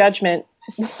summary judgment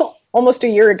almost a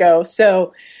year ago.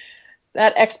 So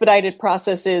that expedited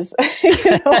process is,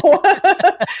 moving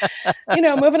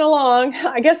along.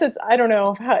 I guess it's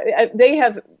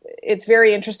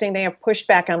very interesting. They have pushed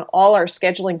back on all our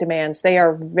scheduling demands.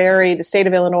 The state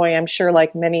of Illinois, I'm sure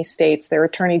like many states, their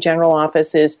attorney general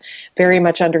office is very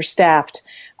much understaffed.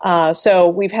 So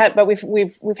we've had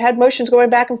motions going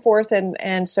back and forth,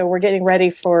 and so we're getting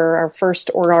ready for our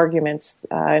first oral arguments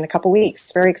in a couple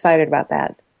weeks. Very excited about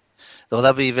that. Well,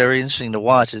 that'll be very interesting to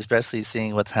watch, especially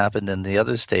seeing what's happened in the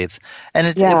other states. And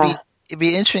it'd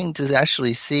be interesting to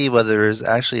actually see whether there's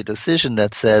actually a decision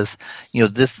that says,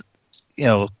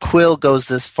 Quill goes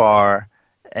this far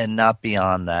and not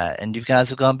beyond that. And you guys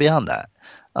have gone beyond that.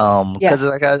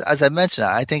 Because as I mentioned,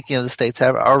 I think, the states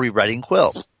are rewriting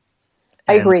Quill.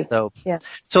 I agree. So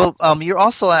you're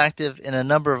also active in a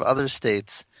number of other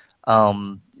states.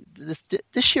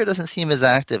 This year doesn't seem as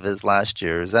active as last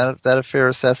year. Is that a fair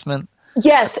assessment?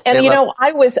 Yes, and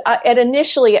I was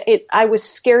initially I was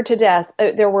scared to death.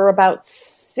 There were about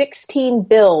 16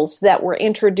 bills that were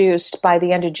introduced by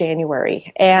the end of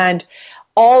January, and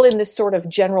all in this sort of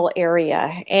general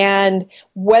area. And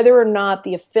whether or not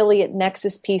the affiliate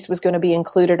nexus piece was going to be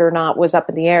included or not was up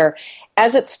in the air.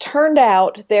 As it's turned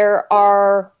out, there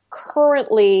are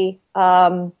currently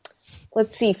 3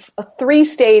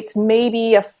 states,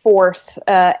 maybe a fourth,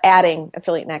 adding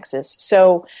affiliate nexus.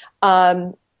 So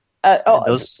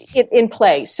in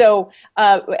play. So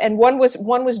and one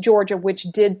was Georgia, which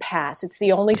did pass. It's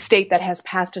the only state that has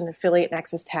passed an affiliate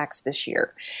nexus tax this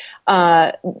year.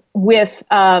 I've got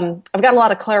a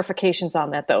lot of clarifications on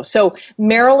that though. So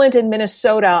Maryland and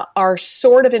Minnesota are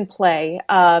sort of in play.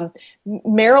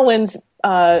 Maryland's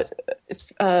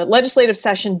legislative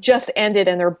session just ended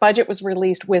and their budget was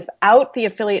released without the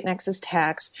affiliate nexus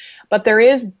tax, but there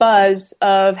is buzz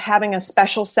of having a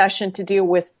special session to deal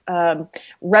with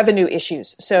revenue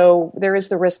issues. So there is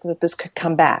the risk that this could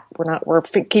come back. We're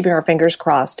keeping our fingers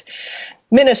crossed.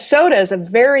 Minnesota is a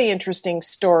very interesting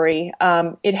story.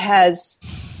 We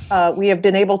have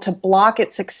been able to block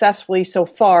it successfully so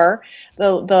far.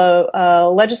 The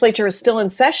legislature is still in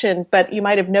session, but you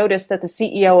might have noticed that the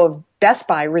CEO of Best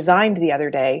Buy resigned the other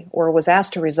day, or was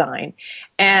asked to resign.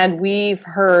 And we've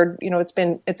heard,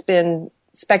 it's been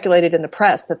speculated in the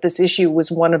press that this issue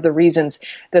was one of the reasons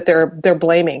that they're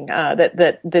blaming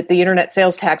that the internet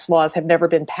sales tax laws have never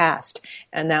been passed,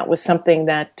 and that was something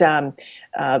that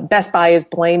Best Buy is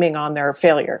blaming on their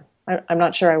failure. I'm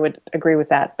not sure I would agree with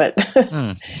that, but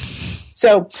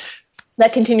so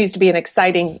that continues to be an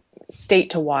exciting state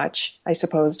to watch, I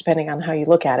suppose, depending on how you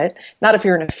look at it. Not if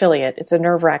you're an affiliate. It's a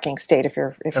nerve-wracking state if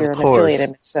you're an affiliate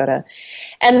in Minnesota.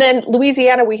 And then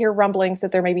Louisiana, we hear rumblings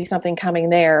that there may be something coming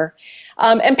there.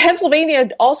 And Pennsylvania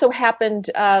also happened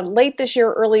late last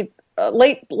year,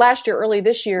 early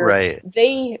this year. Right.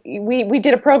 We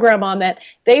did a program on that.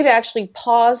 They've actually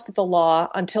paused the law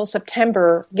until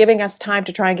September, giving us time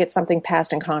to try and get something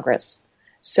passed in Congress.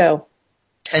 So.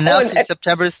 And now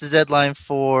September is the deadline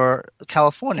for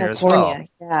California as well.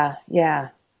 Yeah.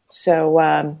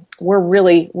 So we're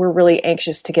really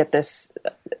anxious to get this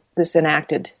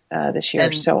enacted this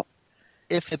year.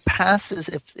 if it passes,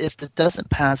 if it doesn't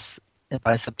pass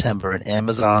by September, and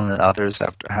Amazon and others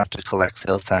have to collect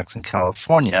sales tax in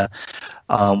California,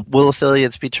 will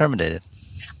affiliates be terminated?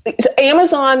 So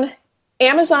Amazon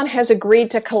has agreed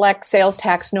to collect sales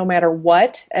tax no matter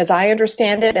what. As I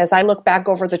understand it, as I look back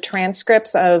over the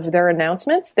transcripts of their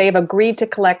announcements, they've agreed to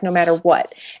collect no matter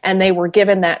what, and they were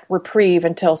given that reprieve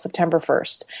until September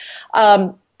 1st.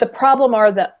 The problem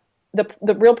are the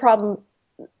real problem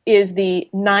is the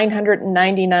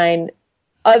 999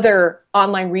 other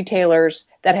online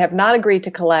retailers that have not agreed to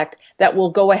collect that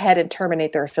will go ahead and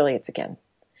terminate their affiliates again.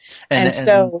 And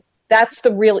so that's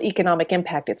the real economic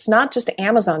impact. It's not just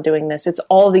Amazon doing this. It's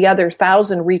all the other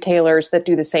 1,000 retailers that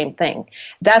do the same thing.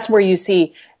 That's where you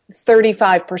see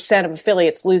 35% of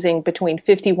affiliates losing between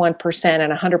 51%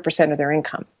 and 100% of their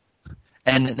income.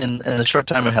 And in the short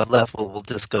time we have left, we'll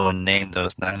just go and name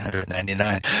those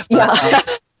 999. Yeah.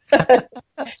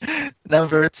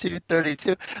 Number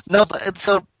 232. No, but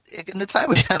so in the time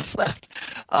we have left,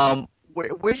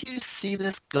 where do you see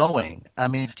this going? I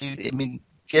mean,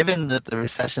 given that the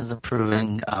recession's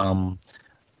improving,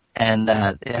 and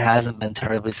that it hasn't been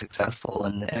terribly successful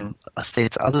in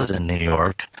states other than New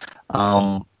York,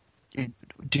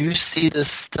 do you see this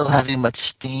still having much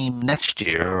steam next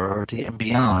year or and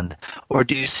beyond, or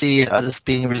do you see this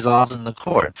being resolved in the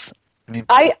courts?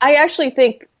 I actually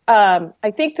think.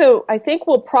 I think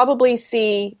we'll probably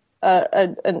see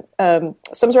some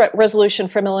sort of resolution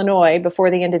from Illinois before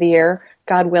the end of the year,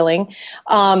 God willing.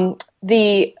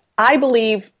 I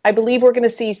believe we're going to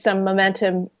see some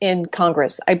momentum in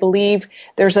Congress. I believe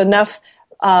there's enough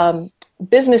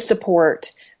business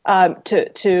support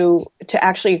to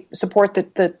actually support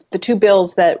the two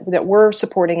bills that we're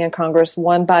supporting in Congress.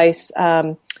 One by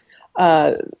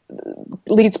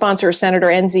lead sponsor Senator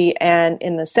Enzi and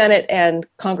in the Senate, and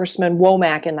Congressman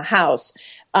Womack in the House.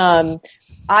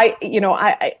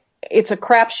 It's a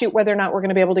crapshoot whether or not we're going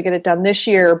to be able to get it done this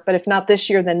year, but if not this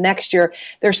year, then next year.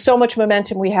 There's so much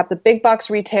momentum. We have the big box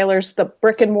retailers, the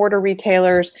brick and mortar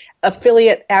retailers,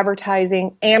 affiliate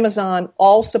advertising, Amazon,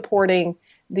 all supporting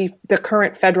the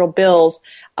current federal bills.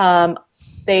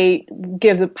 They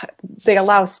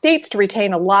allow states to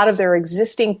retain a lot of their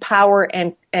existing power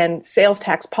and sales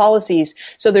tax policies,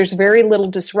 so there's very little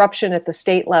disruption at the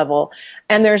state level,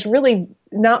 and there's really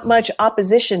not much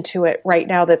opposition to it right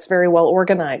now that's very well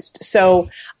organized. So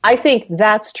I think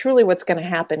that's truly what's going to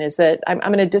happen. Is that I'm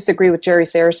going to disagree with Jerry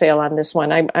Sarasail on this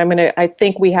one. I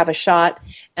think we have a shot,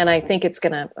 and I think it's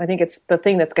the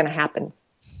thing that's going to happen.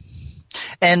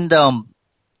 And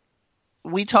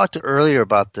we talked earlier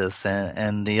about this,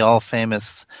 and the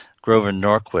all-famous Grover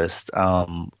Norquist,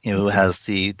 who has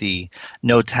the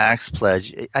no tax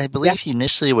pledge. I believe he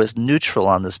initially was neutral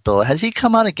on this bill. Has he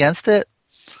come out against it?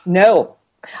 No.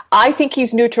 I think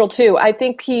he's neutral too. I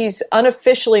think he's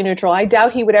unofficially neutral. I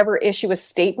doubt he would ever issue a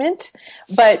statement,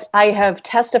 but I have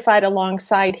testified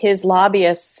alongside his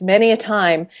lobbyists many a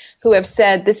time who have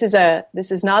said this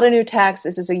is not a new tax,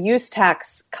 this is a use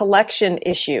tax collection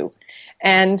issue.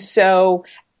 And so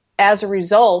as a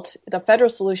result, the federal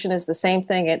solution is the same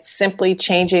thing. It's simply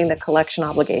changing the collection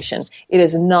obligation. It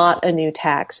is not a new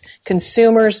tax.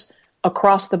 Consumers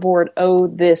across the board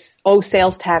owe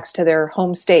sales tax to their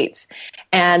home states.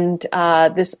 And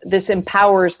this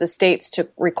empowers the states to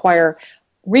require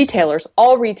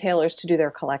all retailers to do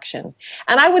their collection.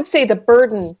 And I would say the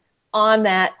burden on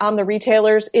the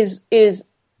retailers is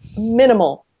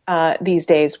minimal these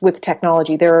days with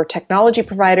technology. There are technology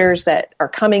providers that are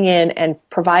coming in and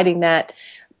providing that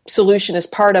solution as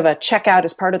part of a checkout,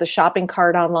 as part of the shopping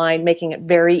cart online, making it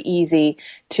very easy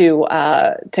to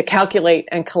calculate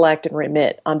and collect and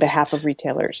remit on behalf of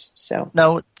retailers. So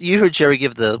now you heard Jerry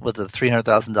give the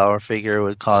 $300,000 figure it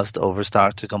would cost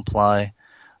Overstock to comply.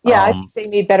 Yeah, I think they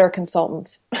need better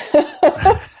consultants.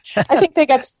 I think they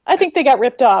got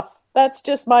ripped off. That's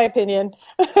just my opinion.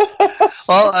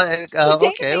 Well, it's a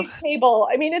database table.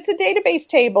 I mean, it's a database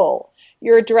table.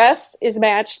 Your address is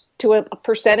matched to a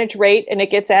percentage rate, and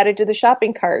it gets added to the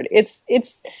shopping cart. It's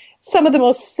some of the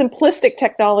most simplistic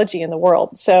technology in the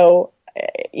world. So,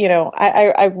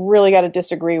 I really got to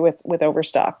disagree with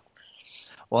Overstock.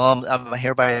 Well, I'm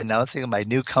hereby announcing my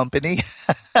new company.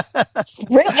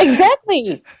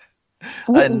 Exactly.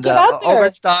 And Get out there.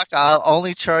 Overstock, I'll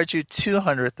only charge you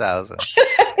 $200,000.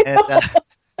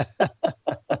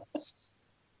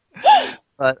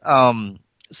 But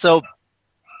so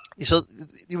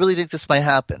you really think this might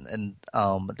happen, and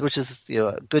which is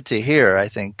good to hear. I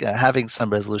think having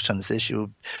some resolution on this issue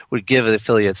would give the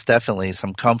affiliates definitely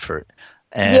some comfort.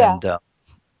 And and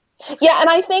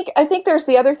I think there's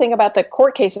the other thing about the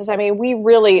court cases. I mean, we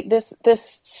really this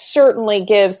certainly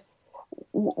gives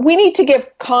we need to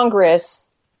give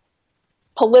Congress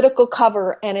political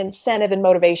cover and incentive and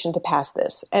motivation to pass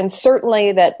this. And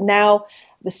certainly that now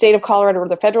the state of Colorado, or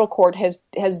the federal court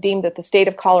has deemed that the state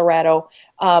of Colorado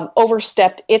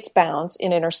overstepped its bounds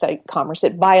in interstate commerce.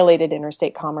 It violated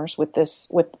interstate commerce with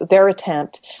their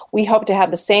attempt. We hope to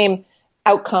have the same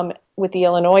outcome with the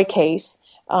Illinois case.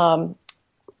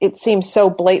 It seems so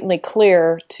blatantly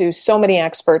clear to so many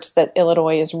experts that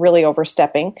Illinois is really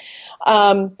overstepping.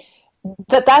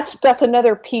 That's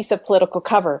another piece of political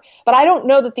cover. But I don't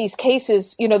know that these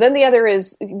cases, then the other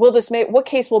is, what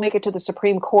case will make it to the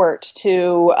Supreme Court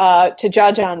to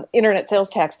judge on internet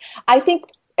sales tax? I think,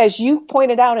 as you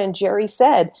pointed out and Jerry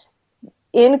said,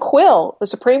 in Quill, the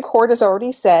Supreme Court has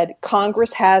already said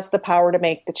Congress has the power to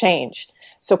make the change.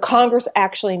 So Congress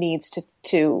actually needs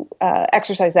to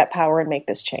exercise that power and make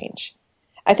this change.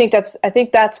 I think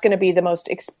that's going to be the most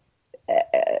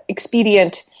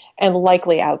expedient and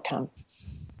likely outcome.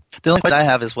 The only question I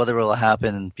have is whether it will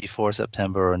happen before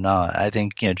September or not. I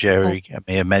think Jerry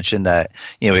may have mentioned that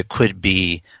it could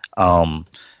be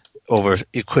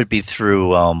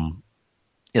through a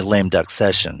lame duck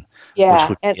session, which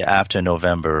would be after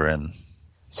November. And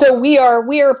so we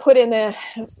are put in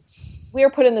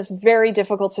this very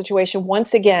difficult situation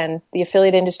once again. The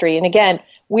affiliate industry, and again,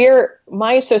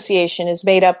 my association is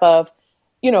made up of,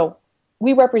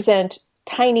 we represent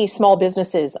tiny small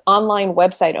businesses, online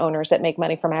website owners that make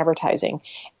money from advertising.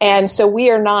 And so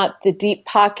we are not the deep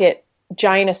pocket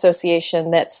giant association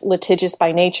that's litigious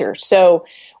by nature. So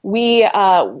we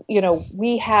have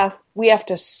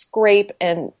to scrape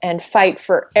and fight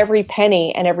for every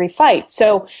penny and every fight.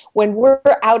 So when we're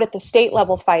out at the state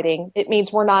level fighting, it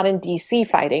means we're not in DC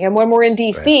fighting. And when we're in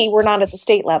DC, we're not at the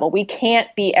state level. We can't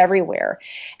be everywhere.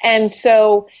 And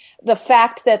so the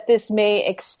fact that this may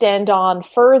extend on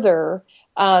further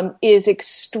is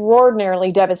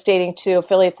extraordinarily devastating to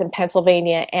affiliates in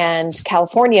Pennsylvania and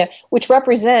California, which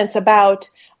represents about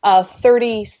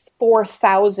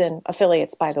 34,000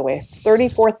 affiliates, by the way,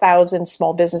 34,000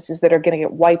 small businesses that are going to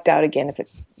get wiped out again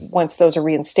once those are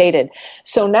reinstated.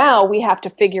 So now we have to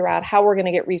figure out how we're going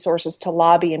to get resources to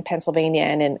lobby in Pennsylvania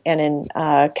and in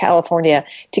California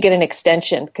to get an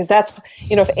extension. Because that's,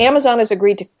 if Amazon has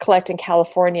agreed to collect in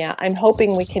California, I'm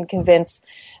hoping we can convince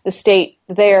the state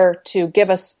there to give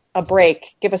us a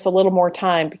break, give us a little more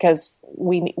time, because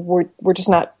we're just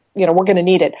not, we're going to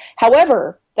need it.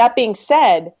 However, that being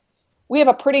said, we have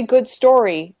a pretty good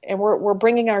story, and we're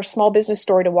bringing our small business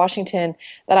story to Washington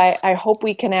that I hope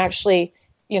we can actually,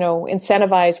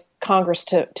 incentivize Congress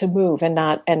to move and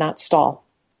not stall.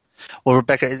 Well,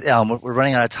 Rebecca, we're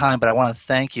running out of time, but I want to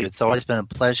thank you. It's always been a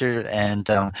pleasure. And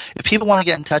if people want to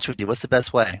get in touch with you, what's the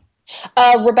best way?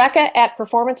 Rebecca at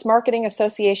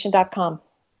performancemarketingassociation.com.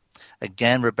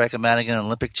 Again, Rebecca Madigan,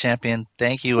 Olympic champion.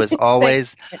 Thank you as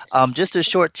always. Just a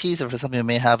short teaser for something we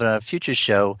may have in a future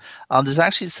show. There's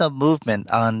actually some movement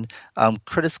on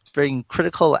bringing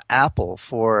critical Apple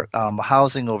for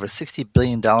housing over $60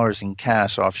 billion in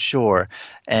cash offshore.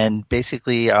 And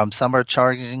basically, some are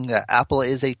charging that Apple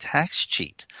is a tax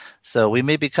cheat. So we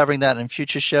may be covering that in a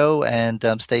future show, and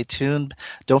stay tuned.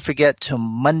 Don't forget,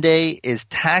 Monday is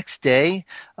tax day.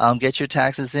 Get your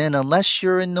taxes in, unless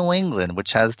you're in New England,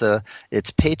 which has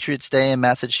it's Patriots Day in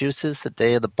Massachusetts, the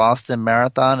day of the Boston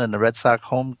Marathon and the Red Sox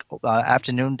home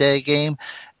afternoon day game.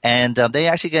 And they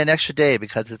actually get an extra day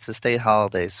because it's a state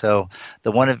holiday. So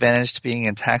the one advantage to being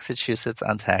in Massachusetts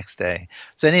on tax day.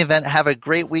 So in any event, have a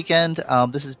great weekend.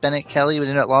 This is Bennett Kelly with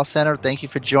Internet Law Center. Thank you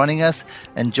for joining us.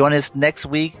 And join us next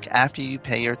week after you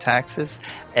pay your taxes.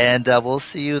 And we'll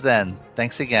see you then.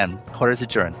 Thanks again. Court is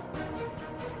adjourned.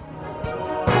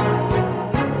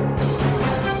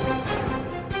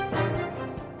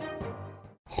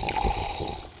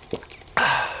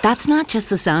 That's not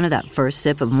just the sound of that first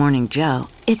sip of Morning Joe.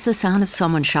 It's the sound of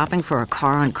someone shopping for a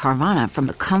car on Carvana from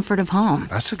the comfort of home.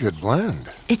 That's a good blend.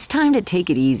 It's time to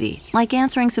take it easy, like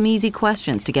answering some easy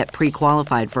questions to get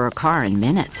pre-qualified for a car in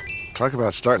minutes. Talk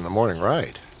about starting the morning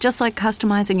right. Just like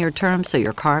customizing your terms so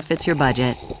your car fits your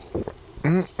budget.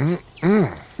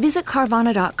 Visit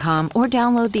Carvana.com or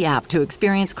download the app to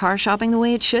experience car shopping the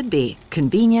way it should be.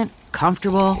 Convenient,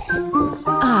 comfortable.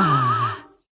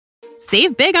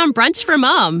 Save big on brunch for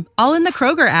mom, all in the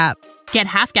Kroger app. Get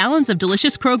half gallons of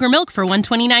delicious Kroger milk for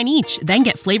 $1.29 each. Then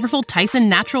get flavorful Tyson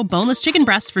natural boneless chicken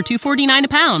breasts for $2.49 a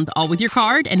pound, all with your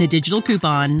card and a digital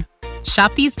coupon.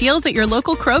 Shop these deals at your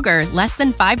local Kroger, less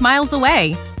than 5 miles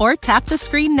away. Or tap the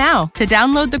screen now to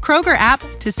download the Kroger app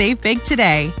to save big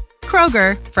today.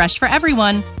 Kroger, fresh for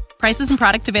everyone. Prices and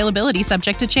product availability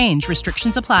subject to change.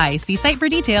 Restrictions apply. See site for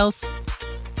details.